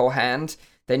across your whole hand,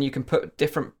 then you can put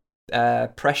different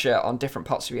pressure on different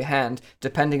parts of your hand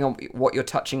depending on what you're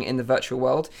touching in the virtual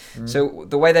world. So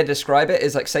the way they describe it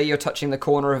is like, say you're touching the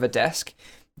corner of a desk,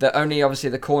 that only obviously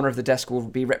the corner of the desk will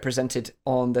be represented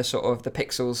on the sort of the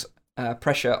pixels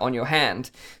pressure on your hand,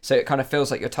 so it kind of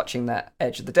feels like you're touching that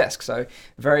edge of the desk. So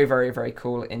very, very, very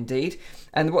cool indeed.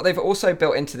 And what they've also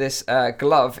built into this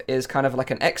glove is kind of like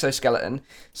an exoskeleton.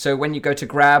 So when you go to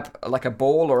grab like a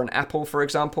ball or an apple, for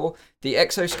example, the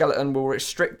exoskeleton will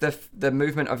restrict the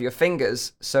movement of your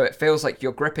fingers, so it feels like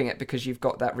you're gripping it because you've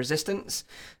got that resistance.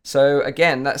 So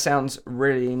again, that sounds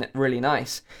really, really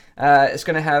nice. It's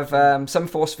going to have some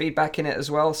force feedback in it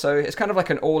as well, so it's kind of like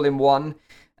an all-in-one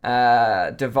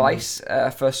device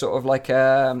for sort of like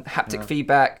haptic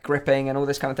feedback, gripping, and all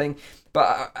this kind of thing.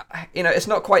 But you know, it's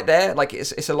not quite there. Like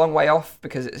it's a long way off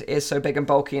because it is so big and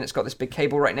bulky, and it's got this big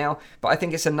cable right now. But I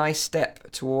think it's a nice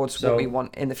step towards what we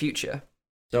want in the future.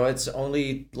 So it's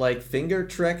only like finger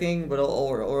tracking, but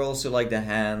or also like the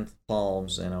hand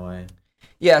palms in a way.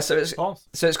 Yeah, so it's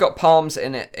got palms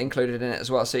in it included in it as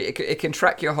well. So it can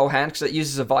track your whole hand because it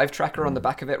uses a Vive tracker on the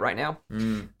back of it right now.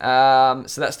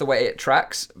 So that's the way it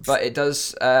tracks, but it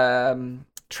does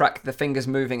track the fingers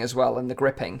moving as well and the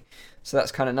gripping. So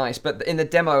that's kind of nice. But in the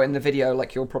demo, in the video,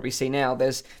 like you'll probably see now,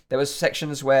 there was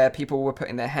sections where people were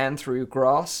putting their hand through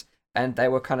grass, and they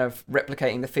were kind of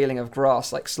replicating the feeling of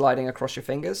grass, like sliding across your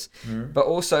fingers, but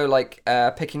also like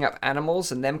picking up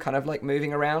animals and them kind of like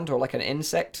moving around, or like an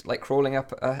insect like crawling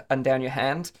up and down your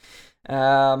hand.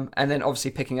 And then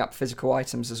obviously picking up physical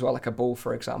items as well, like a ball,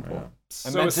 for example. Yeah.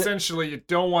 So essentially, you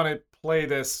don't want to play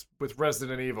this with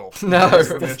Resident Evil. No.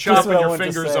 You're chopping your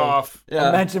fingers off. Yeah.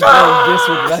 Imagine playing this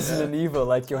with Resident Evil,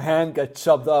 like your hand gets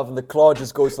chopped off and the claw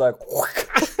just goes like...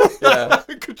 Yeah.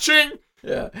 Ka-ching!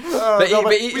 Yeah.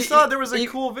 We saw there was a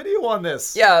cool video on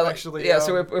this. Yeah, actually. Yeah,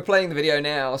 so we're playing the video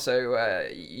now, so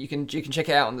you can check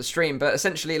it out on the stream. But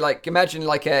essentially, like, imagine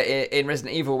like in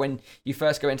Resident Evil when you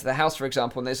first go into the house, for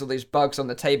example, and there's all these bugs on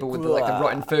the table with like the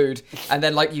rotten food, and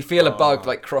then like you feel a bug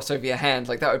like cross over your hand.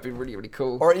 Like that would be really, really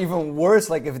cool. Or even worse,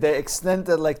 like if they extend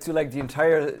it like to like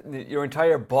your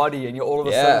entire body, and you all of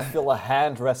a sudden feel a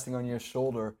hand resting on your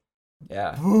shoulder.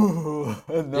 Yeah.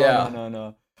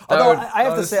 No. Although I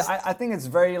have to say, I think it's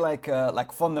very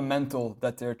like fundamental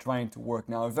that they're trying to work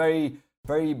now. Very,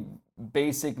 very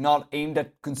basic, not aimed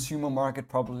at consumer market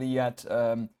probably yet.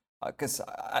 Because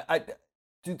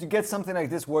to get something like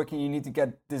this working, you need to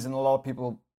get this in a lot of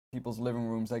people's living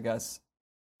rooms, I guess.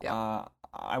 Yeah.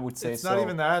 I would say it's not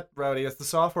even that, Rowdy. It's the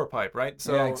software pipe, right?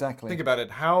 So yeah, exactly. Think about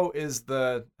it. How is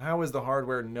the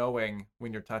hardware knowing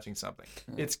when you're touching something?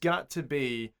 Yeah. It's got to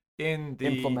be in the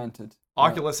implemented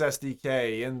Oculus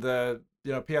SDK, in the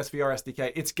PSVR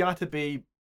SDK. It's got to be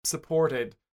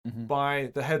supported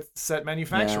by the headset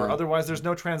manufacturer. Yeah. Otherwise, there's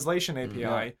no translation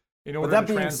API in order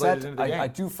to translate said, it into the game. I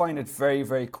do find it very,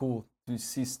 very cool to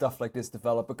see stuff like this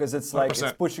develop, because it's like 100%.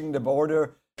 It's pushing the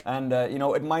border, and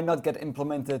it might not get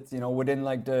implemented within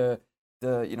like the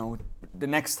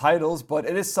next titles, but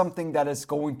it is something that is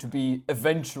going to be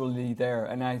eventually there,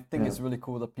 and I think it's really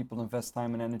cool that people invest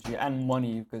time and energy and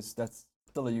money, because that's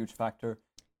still a huge factor.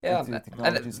 Yeah,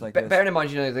 technologies and like this. bearing in mind,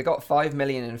 they got 5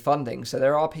 million in funding, so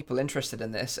there are people interested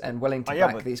in this and willing to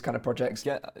back these kind of projects.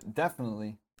 Yeah,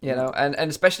 definitely. And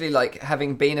especially like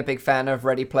having been a big fan of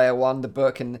Ready Player One, the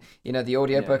book, and the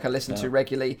audio book I listen to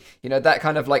regularly. That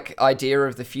kind of like idea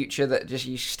of the future, that just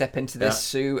you step into this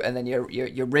suit and then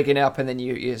you're rigging up and then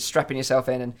you're strapping yourself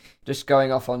in and just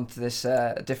going off onto this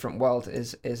different world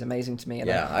is amazing to me.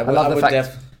 And I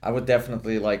would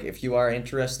definitely, like, if you are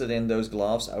interested in those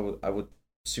gloves, I would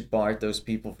support those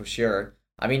people for sure.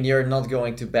 I mean, you're not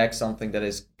going to back something that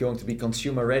is going to be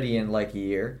consumer ready in like a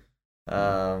year.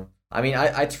 I mean,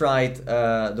 I tried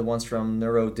the ones from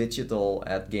Neuro Digital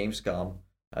at Gamescom.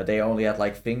 They only had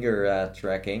like finger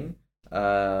tracking,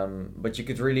 but you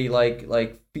could really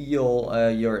like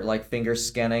feel your like finger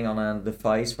scanning on a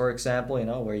device, for example.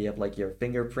 Where you have like your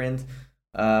fingerprint.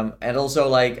 And also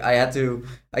like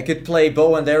I could play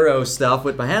bow and arrow stuff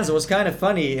with my hands. It was kind of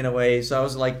funny in a way. So I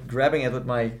was like grabbing it with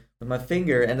my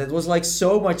finger, and it was like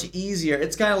so much easier.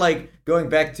 It's kind of like going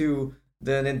back to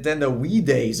the Nintendo Wii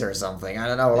days or something. I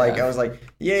don't know. Like I was like,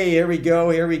 yay, here we go,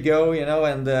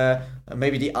 and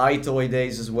maybe the iToy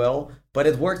days as well. But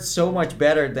it worked so much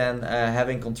better than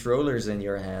having controllers in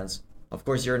your hands. Of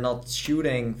course, you're not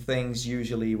shooting things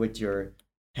usually with your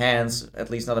hands, at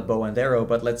least not a bow and arrow.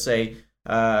 But let's say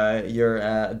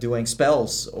you're doing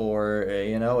spells, or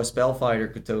a spell fighter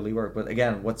could totally work. But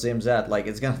again, what Zim's at, like,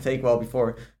 it's gonna take a while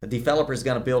before the developer's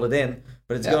gonna build it in,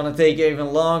 but it's gonna take even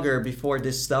longer before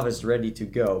this stuff is ready to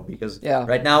go, because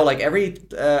right now, like, every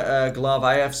glove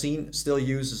I have seen still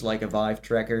uses like a Vive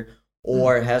tracker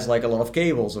or has like a lot of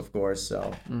cables, of course.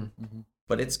 So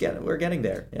but we're getting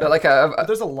there. But like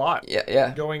there's a lot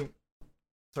going.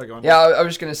 Sorry, go on. Yeah, I was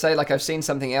just going to say, like, I've seen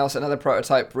something else, another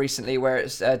prototype recently where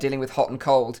it's dealing with hot and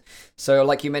cold. So,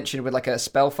 like you mentioned with, like, a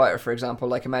spell fighter, for example,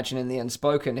 like, imagine in the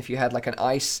Unspoken, if you had, like, an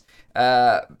ice,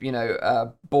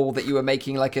 ball that you were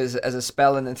making, like, as a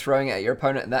spell and then throwing it at your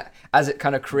opponent, and that, as it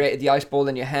kind of created the ice ball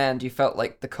in your hand, you felt,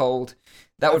 like, the cold.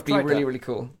 That would be really, really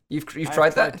cool. You've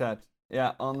tried that?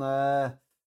 Yeah, on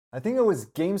I think it was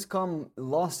Gamescom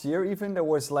last year even. There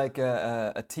was, like,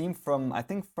 a team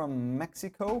from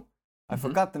Mexico. I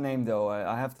forgot the name though.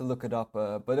 I have to look it up.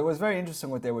 But it was very interesting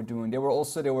what they were doing. They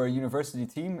were a university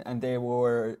team, and they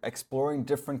were exploring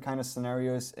different kind of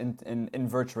scenarios in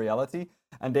virtual reality.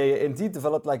 And they indeed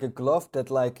developed like a glove that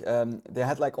like they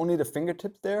had like only the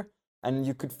fingertips there, and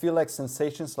you could feel like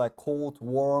sensations like cold,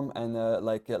 warm, and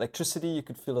like electricity. You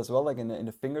could feel as well, like in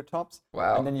the fingertops.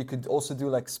 Wow! And then you could also do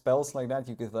like spells like that.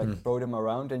 You could like throw them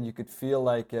around, and you could feel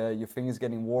like your fingers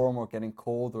getting warm or getting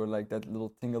cold, or like that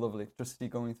little tingle of electricity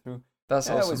going through. That's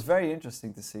awesome. It was very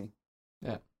interesting to see.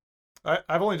 Yeah.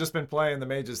 I've only just been playing The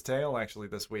Mage's Tale actually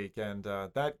this week, and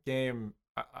that game,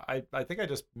 I think I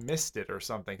just missed it or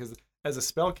something, because as a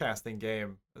spellcasting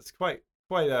game, it's quite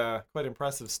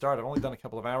impressive start. I've only done a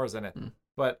couple of hours in it,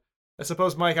 but I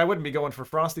suppose, Mike, I wouldn't be going for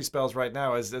frosty spells right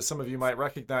now, as some of you might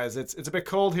recognize. It's a bit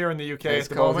cold here in the UK at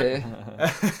the moment.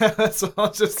 So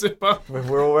I'll just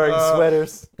we're all wearing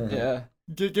sweaters. Yeah.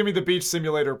 Give me the beach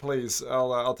simulator, please.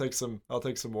 I'll take some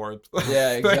more.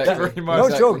 Yeah, exactly. Thank you very much.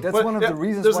 No joke. That's one of the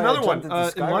reasons there's why another I jumped one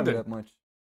into Skyrim in London that much,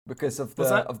 because of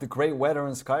the great weather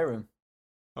in Skyrim.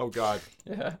 Oh God.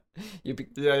 Yeah.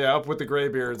 Yeah, up with the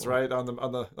graybeards, right? On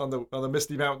the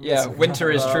misty mountains. Yeah, winter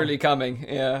is truly coming.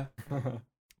 Yeah.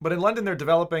 But in London, they're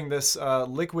developing this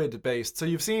liquid-based. So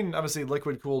you've seen obviously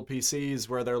liquid-cooled PCs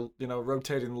where they're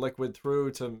rotating the liquid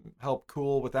through to help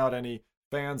cool without any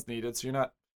fans needed. So you're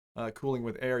not cooling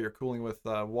with air; you're cooling with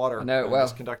water. I know it well.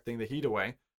 Just conducting the heat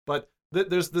away. But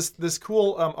there's this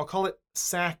cool I'll call it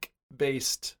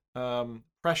sack-based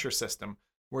pressure system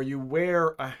where you wear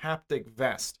a haptic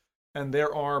vest, and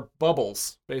there are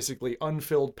bubbles, basically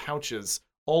unfilled pouches,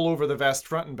 all over the vest,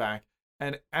 front and back.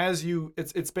 And as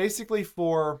it's basically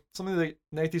for something that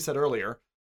Nathan said earlier,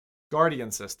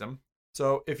 Guardian system.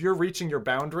 So if you're reaching your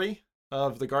boundary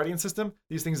of the Guardian system,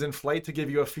 these things inflate to give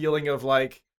you a feeling of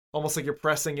like almost like you're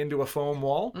pressing into a foam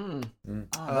wall.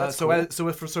 Oh,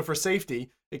 so for safety,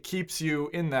 it keeps you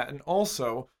in that. And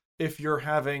also, if you're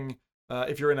having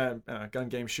if you're in a gun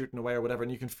game shooting away or whatever,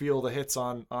 and you can feel the hits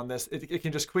on this, it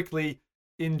can just quickly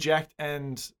inject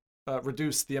and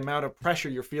reduce the amount of pressure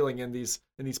you're feeling in these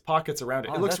pockets around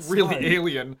it. Oh, It looks that's really smart.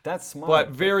 alien, That's smart. but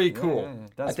very cool.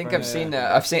 That's I think very-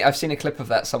 I've seen a clip of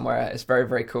that somewhere. It's very,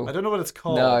 very cool. I don't know what it's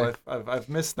called. No. I've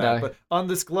missed that. No. But on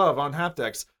this glove, on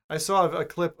Haptex, I saw a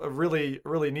clip, a really,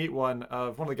 really neat one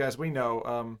of one of the guys we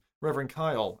know, Reverend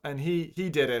Kyle, and he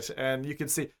did it, and you could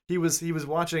see he was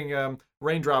watching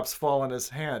raindrops fall on his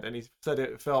hand, and he said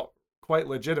it felt quite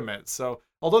legitimate. So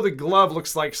although the glove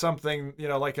looks like something,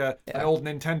 like an old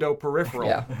Nintendo peripheral,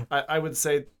 Yeah. I would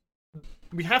say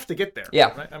we have to get there.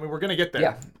 Yeah. Right? I mean, we're gonna get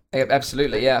there. Yeah,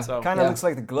 absolutely. Yeah. So Kind of Yeah. looks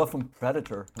like the glove from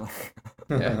Predator.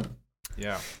 Yeah.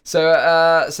 yeah. So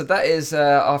that is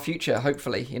our future.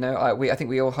 Hopefully, I think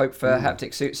we all hope for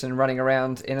haptic suits and running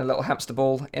around in a little hamster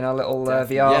ball in our little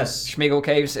VR Yes. Schmiegel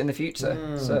caves in the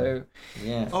future. So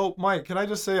Yeah. Oh, Mike, can I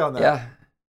just say on that? yeah,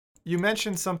 You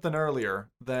mentioned something earlier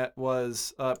that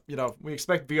was, we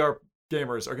expect VR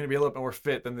gamers are going to be a little bit more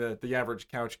fit than the average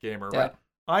couch gamer, right?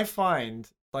 I find,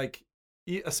 like,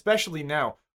 especially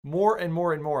now, more and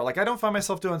more and more, like, I don't find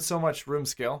myself doing so much room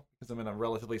scale because I'm in a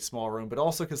relatively small room, but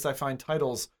also because I find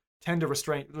titles tend to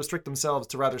restrict themselves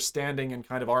to rather standing and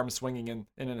kind of arm swinging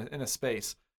in a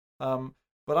space.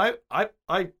 But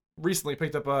I recently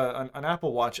picked up an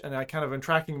Apple Watch, and I kind of am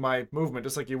tracking my movement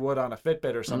just like you would on a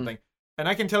Fitbit or something. And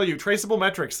I can tell you traceable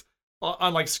metrics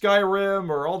on like Skyrim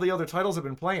or all the other titles I've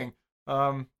been playing.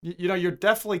 You're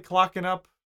definitely clocking up.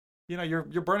 You're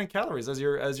burning calories as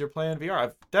you're playing VR.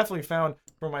 I've definitely found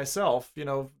for myself,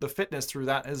 the fitness through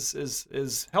that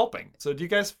is helping. So do you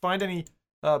guys find any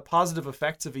positive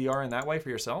effects of VR in that way for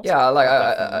yourselves? yeah. Like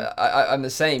I'm the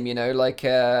same. Like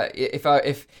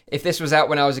if this was out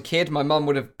when I was a kid, my mum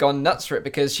would have gone nuts for it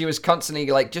because she was constantly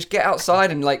like, just get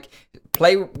outside and like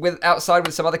play outside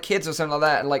with some other kids or something like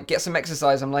that, and like get some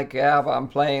exercise. I'm like, yeah, but I'm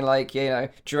playing like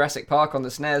Jurassic Park on the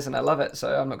SNES, and I love it,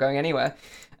 so I'm not going anywhere.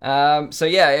 So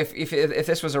yeah, if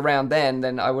this was around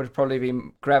then I would have probably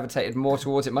been gravitated more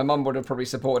towards it. My mum would have probably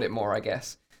supported it more, I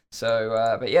guess.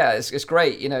 So, but yeah, it's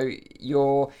great.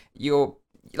 You're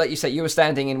like you say, you were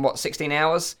standing in 16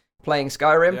 hours playing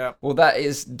Skyrim. Yeah. Well, that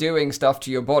is doing stuff to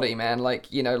your body, man. Like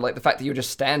like the fact that you're just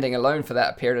standing alone for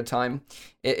that period of time,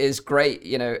 it is great.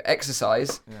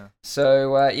 Exercise. Yeah.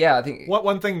 So yeah, I think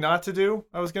One thing not to do,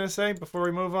 I was gonna say before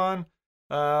we move on.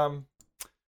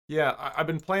 I've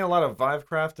been playing a lot of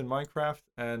Vivecraft and Minecraft,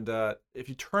 and if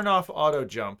you turn off auto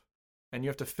jump, and you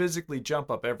have to physically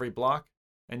jump up every block,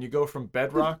 and you go from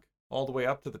bedrock all the way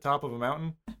up to the top of a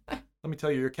mountain, let me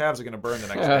tell you, your calves are gonna burn the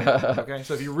next day. Okay,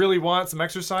 so if you really want some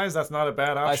exercise, that's not a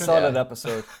bad I option. saw that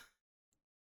episode.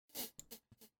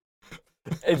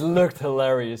 It looked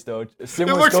hilarious though. Sim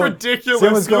It was looks going, ridiculous.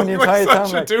 Sim was going the You look entire time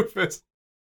such a doofus.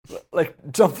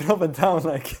 like jumping up and down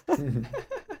like.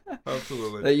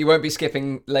 Absolutely. that you won't be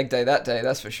skipping leg day that day.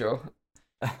 That's for sure.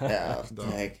 Yeah. No.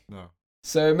 Heck. No.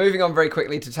 So moving on very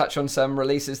quickly to touch on some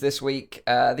releases this week.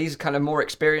 These are kind of more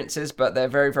experiences, but they're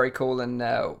very, very cool and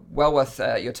well worth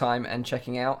your time and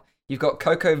checking out. You've got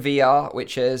Coco VR,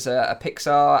 which is a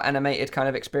Pixar animated kind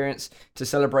of experience to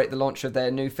celebrate the launch of their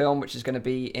new film, which is going to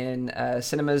be in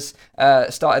cinemas,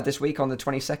 started this week on the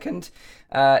 22nd.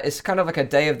 It's kind of like a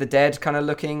Day of the Dead kind of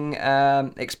looking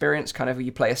experience, kind of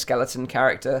you play a skeleton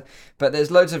character, but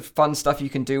there's loads of fun stuff you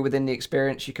can do within the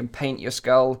experience. You can paint your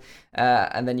skull,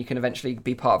 and then you can eventually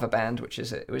be part of a band, which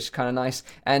is kind of nice.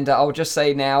 And I'll just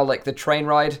say now, like the train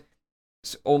ride,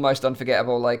 it's almost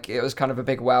unforgettable. Like it was kind of a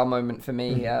big wow moment for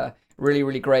me. Really,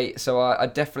 really great. So I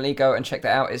definitely go and check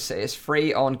that out. It's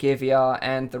free on Gear VR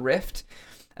and the Rift.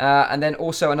 And then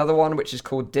also another one which is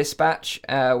called Dispatch,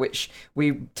 which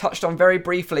we touched on very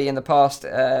briefly in the past.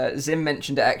 Zim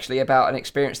mentioned it actually about an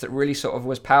experience that really sort of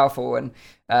was powerful and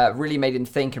really made him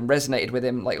think and resonated with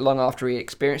him like long after he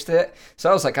experienced it. So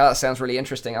I was like, oh, that sounds really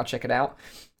interesting. I'll check it out.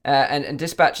 And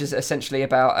Dispatch is essentially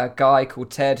about a guy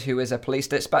called Ted who is a police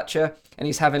dispatcher, and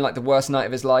he's having like the worst night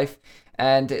of his life.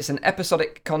 And it's an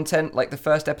episodic content. Like the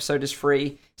first episode is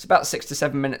free. It's about 6 to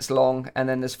 7 minutes long, and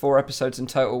then there's 4 episodes in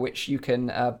total, which you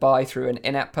can buy through an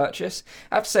in-app purchase.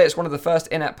 I have to say it's one of the first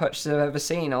in-app purchases I've ever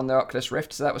seen on the Oculus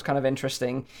Rift, so that was kind of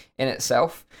interesting in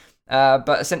itself.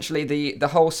 But essentially, the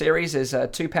whole series is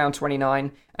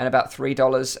 £2.29 and about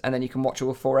 $3, and then you can watch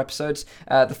all 4 episodes.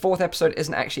 The 4th episode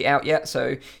isn't actually out yet,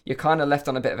 so you're kind of left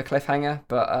on a bit of a cliffhanger,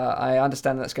 but I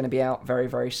understand that's going to be out very,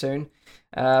 very soon.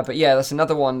 But yeah, that's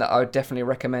another one that I would definitely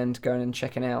recommend going and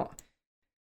checking out.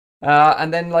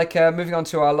 And then, moving on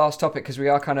to our last topic, because we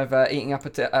are kind of eating up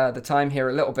at the time here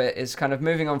a little bit, is kind of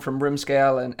moving on from room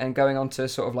scale and going on to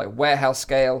sort of like warehouse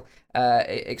scale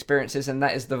experiences, and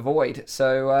that is the Void.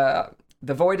 So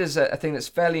the Void is a thing that's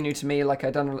fairly new to me. Like,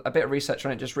 I've done a bit of research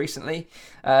on it just recently.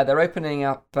 They're opening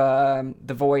up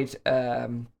the Void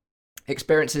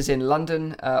experiences in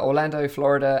London, Orlando,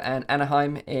 Florida, and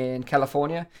Anaheim in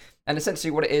California. And essentially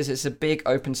what it is, it's a big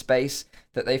open space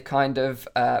that they've kind of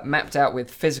mapped out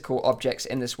with physical objects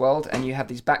in this world. And you have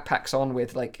these backpacks on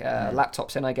with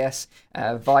laptops in, I guess,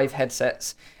 Vive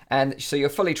headsets. And so you're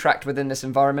fully tracked within this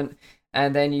environment.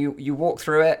 And then you walk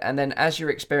through it, and then as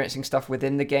you're experiencing stuff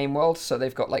within the game world, so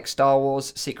they've got like Star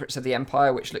Wars, Secrets of the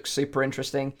Empire, which looks super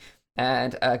interesting,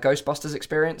 and Ghostbusters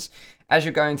experience. As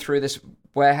you're going through this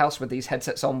warehouse with these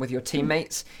headsets on with your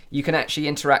teammates, you can actually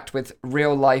interact with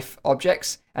real life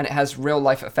objects, and it has real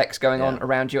life effects going on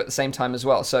around you at the same time as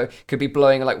well. So it could be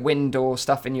blowing like wind or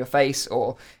stuff in your face,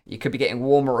 or you could be getting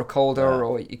warmer or colder,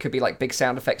 or you could be like big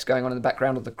sound effects going on in the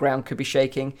background, or the ground could be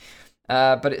shaking.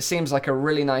 But it seems like a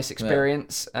really nice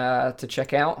experience to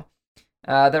check out.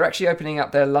 They're actually opening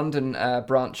up their London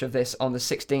branch of this on the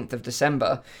 16th of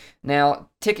December. Now,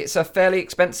 tickets are fairly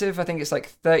expensive. I think it's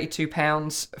like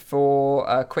 £32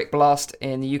 for Quick Blast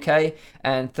in the UK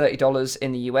and $30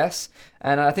 in the US.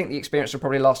 And I think the experience will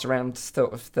probably last around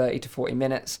 30 to 40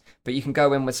 minutes. But you can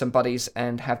go in with some buddies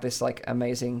and have this like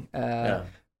amazing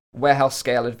warehouse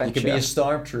scale adventure. You could be a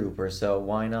stormtrooper, so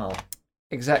why not?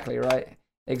 Exactly, right.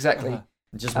 Exactly.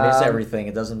 Just miss everything.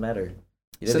 It doesn't matter.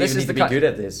 You don't even need to be good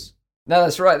at this. No,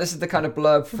 that's right. This is the kind of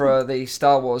blurb for the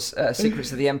Star Wars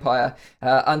Secrets of the Empire.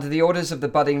 Under the orders of the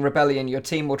budding rebellion, your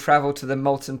team will travel to the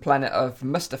molten planet of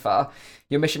Mustafar.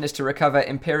 Your mission is to recover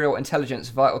Imperial intelligence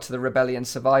vital to the rebellion's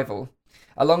survival.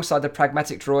 Alongside the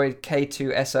pragmatic droid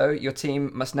K2SO, your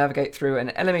team must navigate through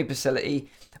an enemy facility,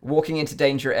 walking into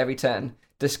danger at every turn.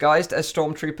 Disguised as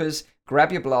stormtroopers,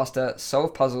 grab your blaster,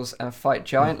 solve puzzles, and fight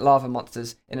giant lava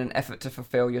monsters in an effort to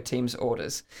fulfill your team's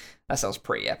orders. That sounds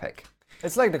pretty epic.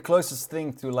 It's like the closest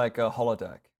thing to like a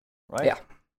holodeck, right? Yeah,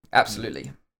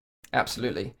 absolutely.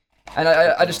 Absolutely. And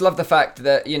I just love the fact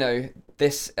that, you know,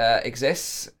 this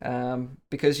exists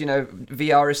because, you know,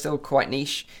 VR is still quite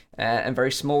niche and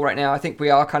very small right now. I think we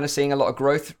are kind of seeing a lot of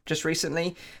growth just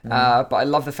recently, but I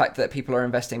love the fact that people are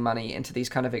investing money into these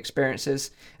kind of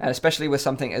experiences, and especially with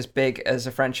something as big as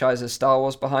a franchise as Star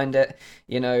Wars behind it.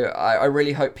 You know, I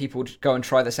really hope people go and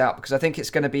try this out, because I think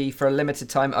it's going to be for a limited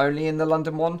time only in the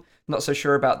London one. Not so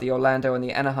sure about the Orlando and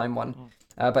the Anaheim one.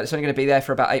 But it's only going to be there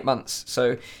for about 8 months.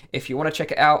 So if you want to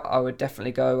check it out, I would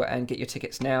definitely go and get your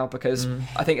tickets now, because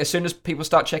I think as soon as people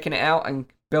start checking it out and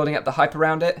building up the hype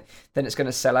around it, then it's going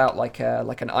to sell out like an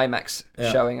IMAX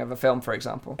showing of a film, for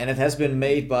example. And it has been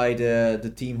made by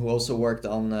the team who also worked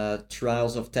on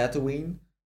Trials of Tatooine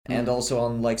and also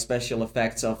on like special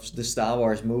effects of the Star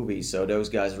Wars movies. So those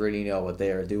guys really know what they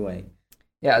are doing.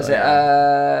 Yeah, is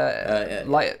it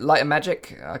Light and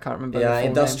Magic? I can't remember. Yeah, the full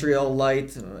Industrial name.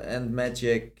 Light and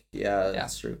Magic. Yeah,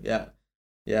 that's true.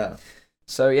 Yeah.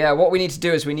 So yeah, what we need to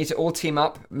do is we need to all team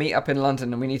up, meet up in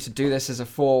London, and we need to do this as a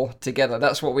 4 together.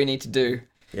 That's what we need to do.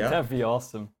 Yeah, that'd be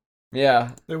awesome.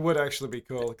 Yeah, it would actually be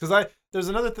cool, because there's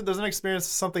an experience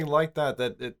something like that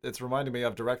it's reminding me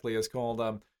of directly. Is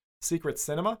called Secret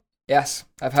Cinema. Yes,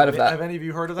 I've heard of that. Have any of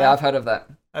you heard of that? Yeah, I've heard of that.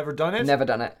 Ever done it? Never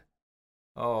done it.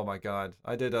 Oh my god.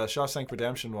 I did a Shawshank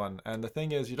Redemption one, and the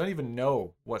thing is, you don't even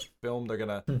know what film they're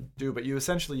gonna do, but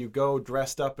you go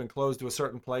dressed up and clothes to a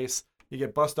certain place, you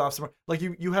get bussed off somewhere, like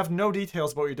you have no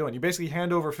details about what you're doing. You basically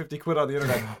hand over 50 quid on the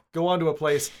internet, go onto a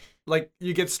place, like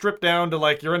you get stripped down to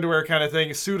like your underwear kind of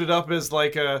thing, suited up as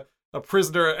like a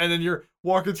prisoner, and then you're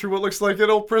walking through what looks like an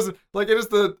old prison. Like it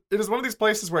is one of these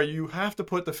places where you have to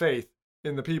put the faith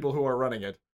in the people who are running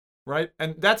it. Right?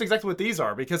 And that's exactly what these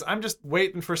are, because I'm just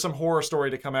waiting for some horror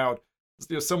story to come out.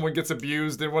 You know, someone gets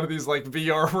abused in one of these like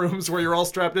VR rooms where you're all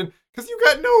strapped in, because you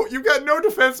got no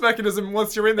defense mechanism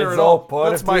once you're in there it's at all.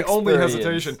 Part that's of my the only experience.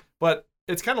 hesitation. But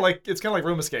it's kind of like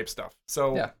Room Escape stuff.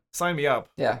 So Yeah. sign me up.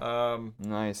 Yeah.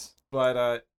 Nice.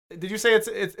 But did you say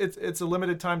it's a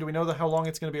limited time? Do we know how long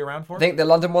it's going to be around for? I think the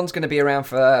London one's going to be around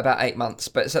for about 8 months,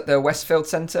 but it's at the Westfield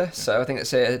Centre, so I think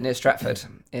it's near Stratford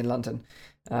in London.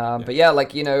 But yeah,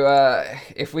 like, you know,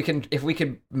 if we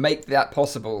can make that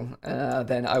possible,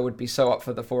 then I would be so up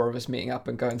for the four of us meeting up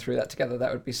and going through that together.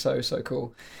 That would be so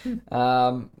cool.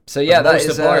 So yeah, But that most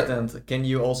is important, can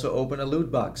you also open a loot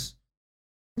box?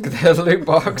 the loot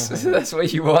box. That's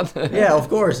what you want. Yeah, of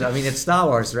course. I mean, it's Star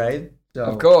Wars, right? So,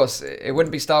 Of course, it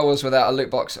wouldn't be Star Wars without a loot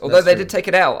box. Although That's they true. did take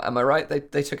it out. Am I right?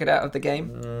 They took it out of the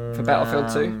game for Battlefield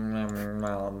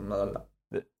 2.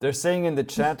 They're saying in the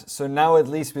chat, so now at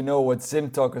least we know what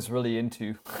ZimTalk is really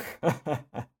into.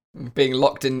 Being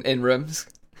locked in rooms.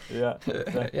 Yeah.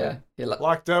 Exactly. Yeah.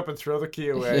 Locked up and throw the key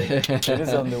away. It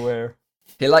is underwear.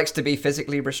 He likes to be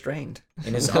physically restrained.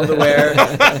 in his underwear.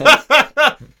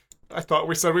 I thought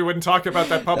we said we wouldn't talk about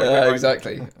that publicly. Mike.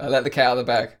 Exactly. I let the cat out of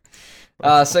the bag.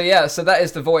 So that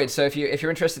is The Void. So if you're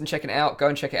interested in checking it out, go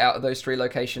and check it out at those 3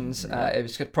 locations.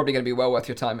 It's probably going to be well worth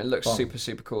your time. It looks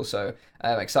super cool. So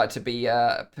I'm excited to be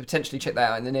potentially check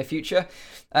that out in the near future.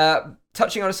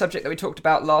 Touching on a subject that we talked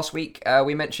about last week,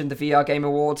 we mentioned the VR Game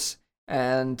Awards,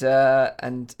 and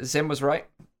Zim was right.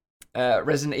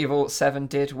 Resident Evil 7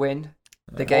 did win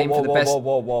the game for the best.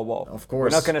 Whoa. Of We're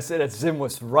course. not going to say that Zim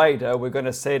was right. We're going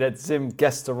to say that Zim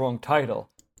guessed the wrong title.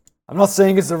 I'm not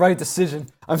saying it's the right decision.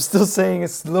 I'm still saying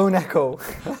it's Lone Echo.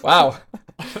 Wow,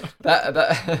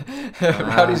 that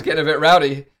Rowdy's getting a bit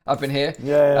rowdy up in here.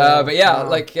 Yeah. But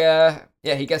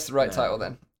yeah, he gets the right title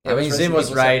then. I mean, Zim Resident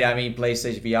was Evil right. 7. I mean,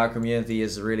 PlayStation VR community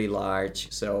is really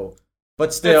large, so.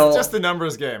 But still. It's just a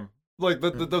numbers game. Like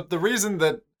the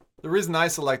reason I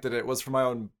selected it was for my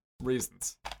own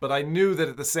reasons. But I knew that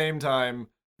at the same time,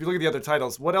 if you look at the other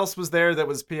titles, what else was there that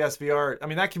was PSVR? I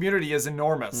mean, that community is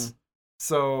enormous.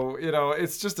 So, you know,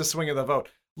 it's just a swing of the vote.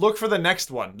 Look for the next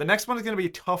one. The next one is going to be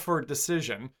a tougher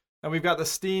decision. And we've got the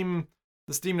Steam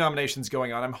nominations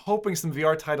going on. I'm hoping some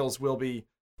VR titles will be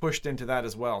pushed into that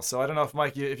as well. So I don't know if,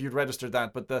 Mike, if you'd registered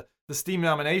that, but the Steam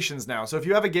nominations now. So if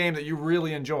you have a game that you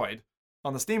really enjoyed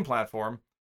on the Steam platform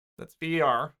that's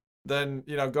VR, then,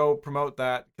 you know, go promote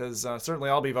that, because certainly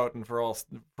I'll be voting for all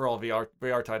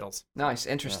VR titles. Nice,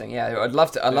 interesting. Yeah, I'd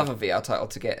love to. I love a VR title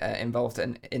to get involved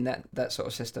in that sort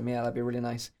of system. Yeah, that'd be really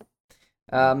nice.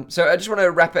 So I just want to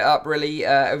wrap it up. Really,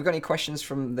 have we got any questions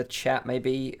from the chat,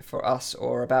 maybe for us,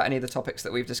 or about any of the topics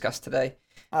that we've discussed today?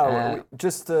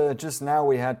 Just now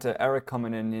we had Eric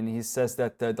coming in, and he says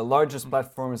that the largest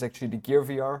platform is actually the Gear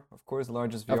VR, of course, the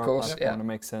largest VR platform. Yeah. That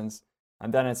makes sense.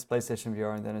 And then it's PlayStation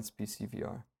VR, and then it's PC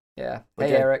VR. Yeah. But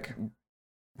Hey, Eric.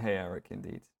 Hey, Eric,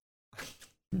 indeed.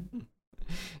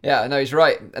 Yeah, no, he's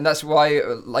right, and that's why,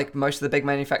 like most of the big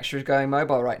manufacturers going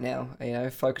mobile right now, you know,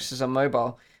 focuses on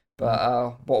mobile.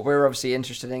 But what we're obviously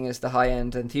interested in is the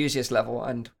high-end enthusiast level,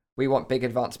 and we want big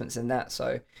advancements in that.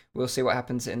 So we'll see what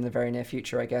happens in the very near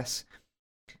future, I guess.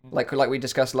 Like we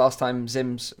discussed last time,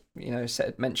 Zim's, you know,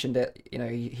 mentioned it. You know,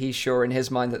 he's sure in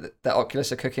his mind that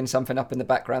Oculus are cooking something up in the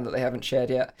background that they haven't shared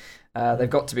yet. They've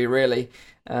got to be, really,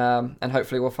 and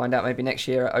hopefully we'll find out maybe next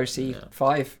year at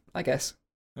OC5, I guess.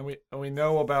 And we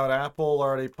know about Apple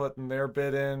already putting their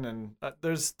bid in, and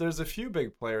there's a few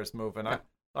big players moving.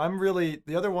 I'm really,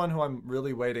 the other one who I'm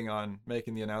really waiting on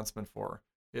making the announcement for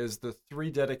is the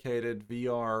 3 dedicated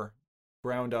VR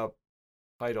ground up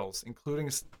titles,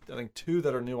 including I think 2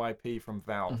 that are new IP from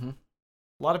Valve. Mm-hmm.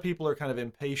 A lot of people are kind of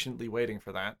impatiently waiting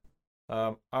for that.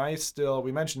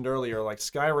 We mentioned earlier, like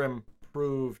Skyrim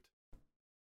proved,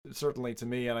 certainly to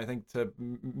me, and I think to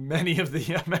many of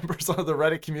the members of the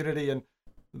Reddit community and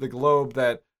the globe,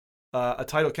 that a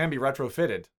title can be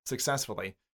retrofitted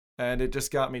successfully. And it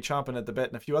just got me chomping at the bit,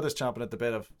 and a few others chomping at the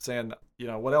bit of saying, you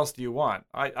know, what else do you want?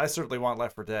 I certainly want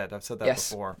Left 4 Dead. I've said that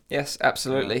before. Yes,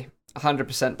 absolutely.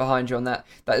 100% behind you on that.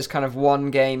 That is kind of one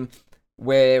game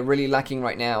we're really lacking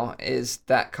right now, is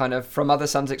that kind of from Other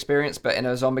Sun's experience, but in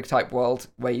a zombie type world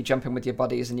where you jump in with your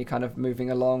buddies and you're kind of moving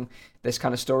along this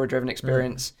kind of story-driven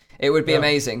experience. It would be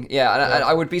amazing. Yeah, and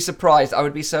I would be surprised. I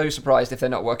would be so surprised if they're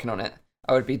not working on it.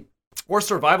 I would be... Or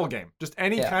survival game. Just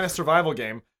any kind of survival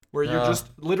game where you're just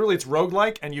literally, it's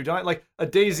roguelike and you die, like a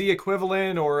DayZ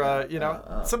equivalent, or you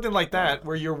know, something like that,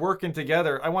 where you're working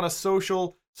together. I want a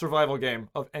social survival game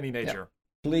of any nature.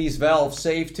 Please, Valve,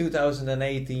 save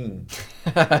 2018.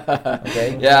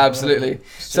 Okay. Yeah, absolutely.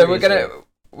 So we're gonna,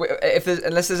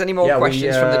 unless there's any more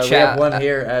questions from the chat. We have one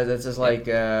here that says like,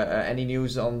 any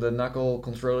news on the Knuckle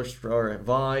controllers for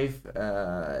Vive?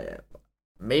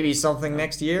 Maybe something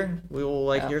next year. We will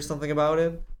hear something about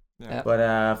it. Yeah.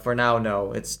 But for now,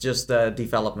 no. It's just a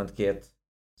development kit.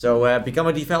 So become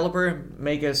a developer,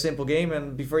 make a simple game,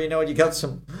 and before you know it, you got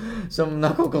some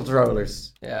knuckle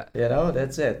controllers. Yeah. You know,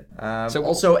 that's it. So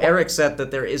also, Eric said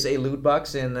that there is a loot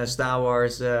box in Star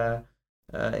Wars, in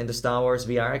the Star Wars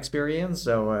VR experience.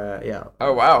 So yeah.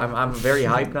 Oh wow. I'm very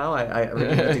hyped now. I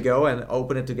really need to go and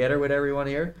open it together with everyone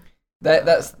here.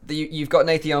 You've got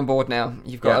Nathy on board now.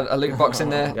 You've got a loot box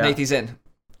in there. Yeah. Nathy's in.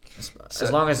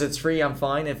 As long as it's free, I'm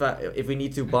fine. If we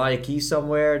need to buy a key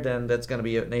somewhere, then that's going to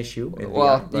be an issue.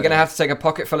 Well, you're going to have to take a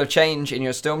pocket full of change in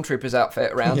your Stormtroopers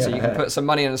outfit around so you can put some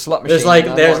money in a slot machine.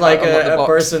 There's like a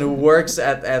person who works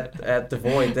at the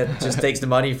Void that just takes the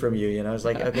money from you. You know, it's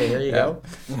like, okay, here you go.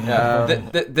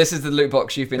 This is the loot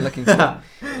box you've been looking for.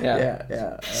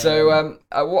 Yeah. So,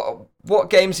 what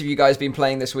games have you guys been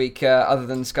playing this week other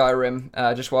than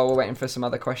Skyrim? Just while we're waiting for some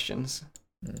other questions.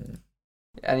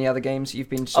 Any other games you've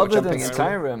been sort of Other than jumping into?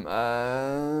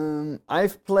 Skyrim,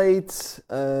 I've played.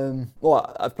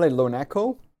 I've played Lone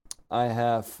Echo. I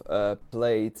have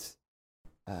played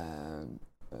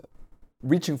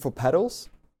Reaching for Pedals.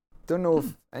 Don't know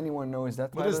if anyone knows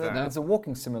that. What is that? It's a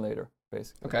walking simulator,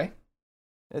 basically. Okay.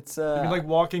 It's You mean like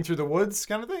walking through the woods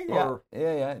kind of thing? yeah, Or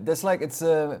yeah. That's like it's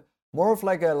more of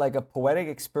like a poetic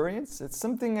experience. It's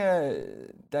something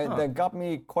that got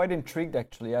me quite intrigued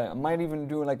actually. I might even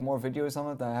do like more videos on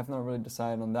it. I have not really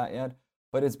decided on that yet.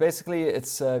 But it's basically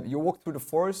you walk through the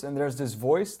forest and there's this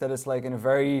voice that is like in a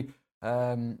very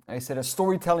I said a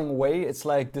storytelling way. It's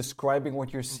like describing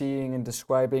what you're seeing and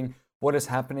describing what is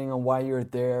happening and why you're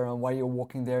there and why you're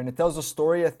walking there. And it tells a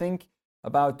story, I think,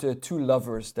 about two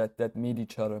lovers that meet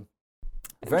each other.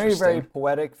 Very, very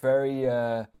poetic, very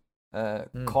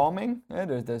calming.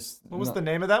 There's what was the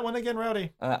name of that one again,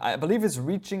 Rowdy? I believe it's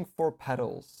Reaching for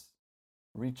Pedals.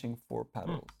 Reaching for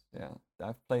Pedals. Yeah,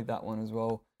 I've played that one as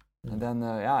well. And then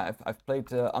I've played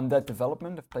Undead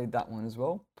Development. I've played that one as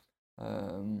well.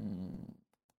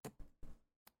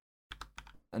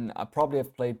 And I probably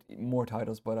have played more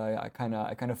titles, but I kind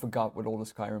of forgot with all the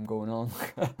Skyrim going on.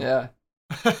 Yeah.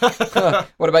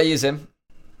 What about you, Zim?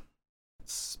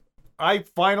 I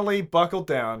finally buckled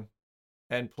down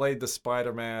and played the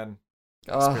Spider-Man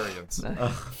experience.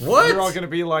 What? You're all going to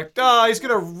be like, he's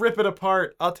going to rip it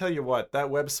apart. I'll tell you what, that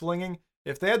web slinging,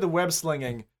 if they had the web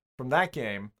slinging from that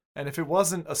game, and if it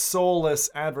wasn't a soulless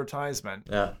advertisement,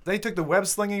 they took the web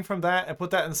slinging from that and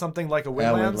put that in something like a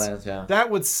Windlands, that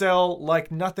would sell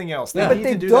like nothing else. They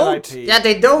need to do that IP. Yeah,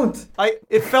 they don't.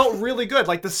 It felt really good.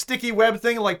 Like the sticky web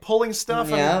thing, like pulling stuff.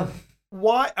 Yeah.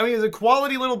 Why? I mean, it's a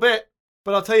quality little bit,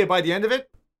 but I'll tell you, by the end of it,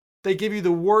 they give you the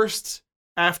worst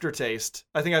aftertaste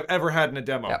I think I've ever had in a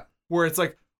demo. Yeah. Where it's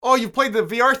like, oh, you've played the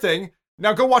VR thing,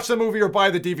 now go watch the movie or buy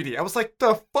the DVD. I was like,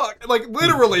 the fuck? Like,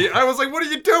 literally, I was like, what are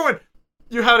you doing?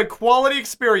 You had a quality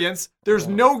experience, there's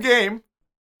no game,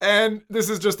 and this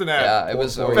is just an ad. Yeah, it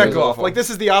was Back off. awful. Like, this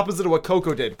is the opposite of what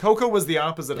Coco did. Coco was the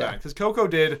opposite of Yeah. that. Because Coco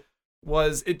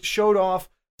it showed off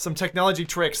some technology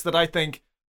tricks that I think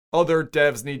other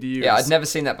devs need to use. Yeah, I'd never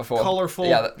seen that before.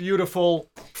 Colorful, beautiful,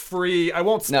 free. I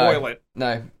won't spoil it.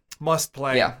 No. Must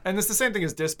play. Yeah. And it's the same thing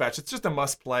as Dispatch. It's just a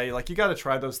must play. Like, you got to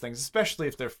try those things, especially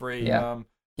if they're free. Yeah.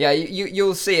 Yeah,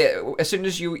 you'll see it. As soon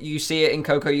as you see it in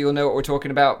Coco, you'll know what we're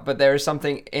talking about. But there is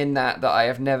something in that I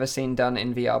have never seen done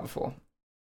in VR before.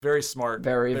 Very smart.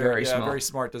 Very smart. Very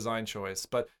smart design choice.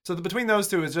 But so between those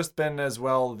two has just been as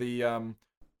well the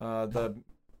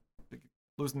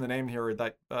losing the name here,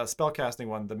 that spellcasting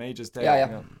one, the Mage's Tale.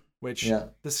 Yeah. Which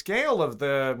the scale of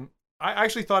I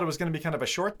actually thought it was going to be kind of a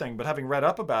short thing, but having read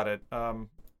up about it,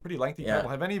 pretty lengthy title.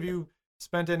 Have any of you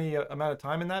spent any amount of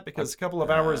time in that? Because a couple of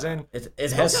hours in,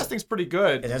 spellcasting's pretty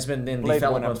good. It has been in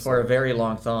development for a very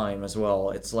long time as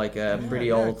well. It's like a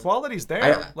pretty old. Quality's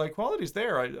there. Quality's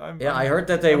there. I heard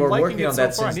that they were working on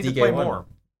that since DK1.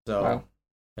 So,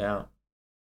 yeah.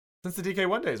 Since the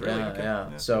DK1 days, really.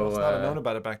 Yeah. So, I must not have known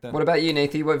about it back then. What about you,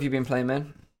 Nathy? What have you been playing,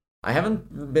 man? I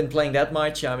haven't been playing that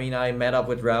much. I mean, I met up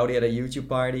with Rowdy at a YouTube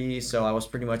party, so I was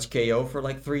pretty much KO for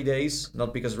like 3 days.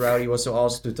 Not because Rowdy was so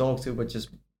awesome to talk to, but just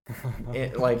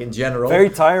in general. Very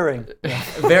tiring.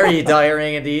 Very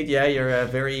tiring indeed. Yeah, you're a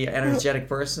very energetic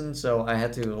person, so I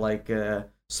had to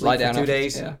sleep for 2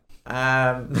 days. Yeah.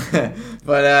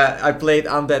 But I played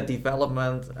Undead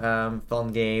Development,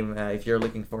 fun game. If you're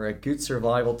looking for a good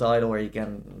survival title where you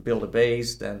can build a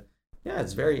base, then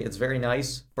it's very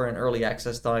nice for an early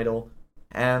access title.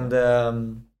 And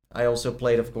I also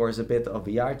played, of course, a bit of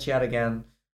VR Chat again.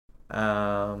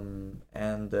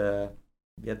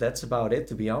 That's about it,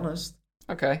 to be honest.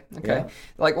 Okay. Yeah.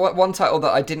 Like one title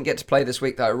that I didn't get to play this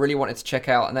week that I really wanted to check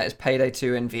out, and that is Payday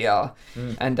 2 in VR.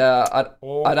 And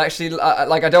I'd actually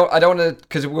like I don't want to,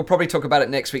 because we'll probably talk about it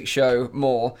next week's show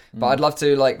more. But I'd love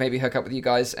to like maybe hook up with you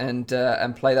guys and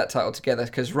play that title together,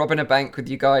 because robbing a bank with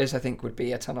you guys I think would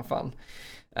be a ton of fun.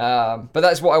 But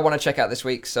that's what I want to check out this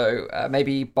week. So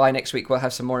maybe by next week we'll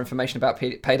have some more information about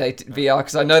Payday VR,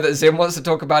 because I know that Zim wants to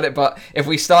talk about it. But if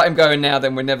we start him going now,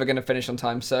 then we're never going to finish on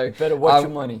time. So Better watch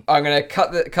your money. I'm going to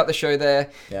cut the show there.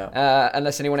 Yeah.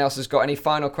 Unless anyone else has got any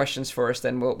final questions for us,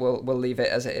 then we'll leave it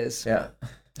as it is. Yeah.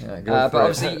 Yeah, but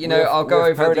obviously, I'll go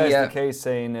over Paradise the. Decay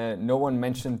saying no one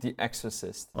mentioned The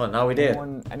Exorcist. Oh, now we did.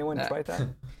 Anyone tried that?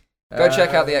 Go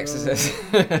check out The Exorcist.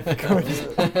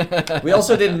 We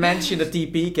also didn't mention the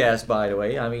TP cast, by the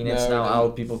way. I mean, it's now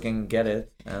out; people can get it.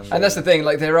 And that's the thing.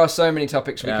 Like, there are so many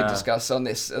topics we could Yeah. discuss on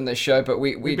this show, but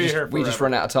we just forever.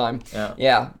 run out of time.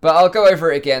 Yeah. But I'll go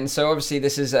over it again. So obviously,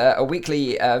 this is a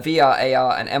weekly VR,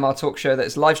 AR, and MR talk show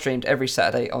that's live streamed every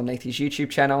Saturday on Nathy's YouTube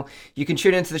channel. You can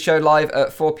tune into the show live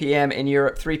at 4 p.m. in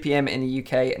Europe, 3 p.m. in the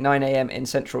UK, 9 a.m. in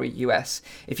Central US.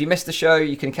 If you missed the show,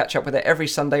 you can catch up with it every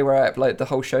Sunday, where I upload the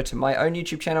whole show to my own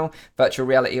YouTube channel, Virtual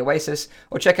Reality Oasis,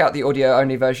 or check out the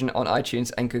audio-only version on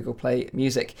iTunes and Google Play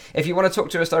Music. If you want to talk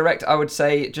to us direct, I would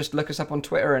say just look us up on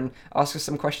Twitter and ask us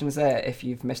some questions there if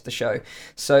you've missed the show.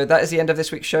 So that is the end of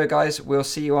this week's show, guys. We'll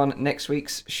see you on next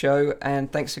week's show,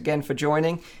 and thanks again for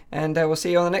joining, and we'll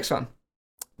see you on the next one.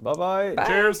 Bye-bye. Bye.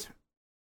 Cheers.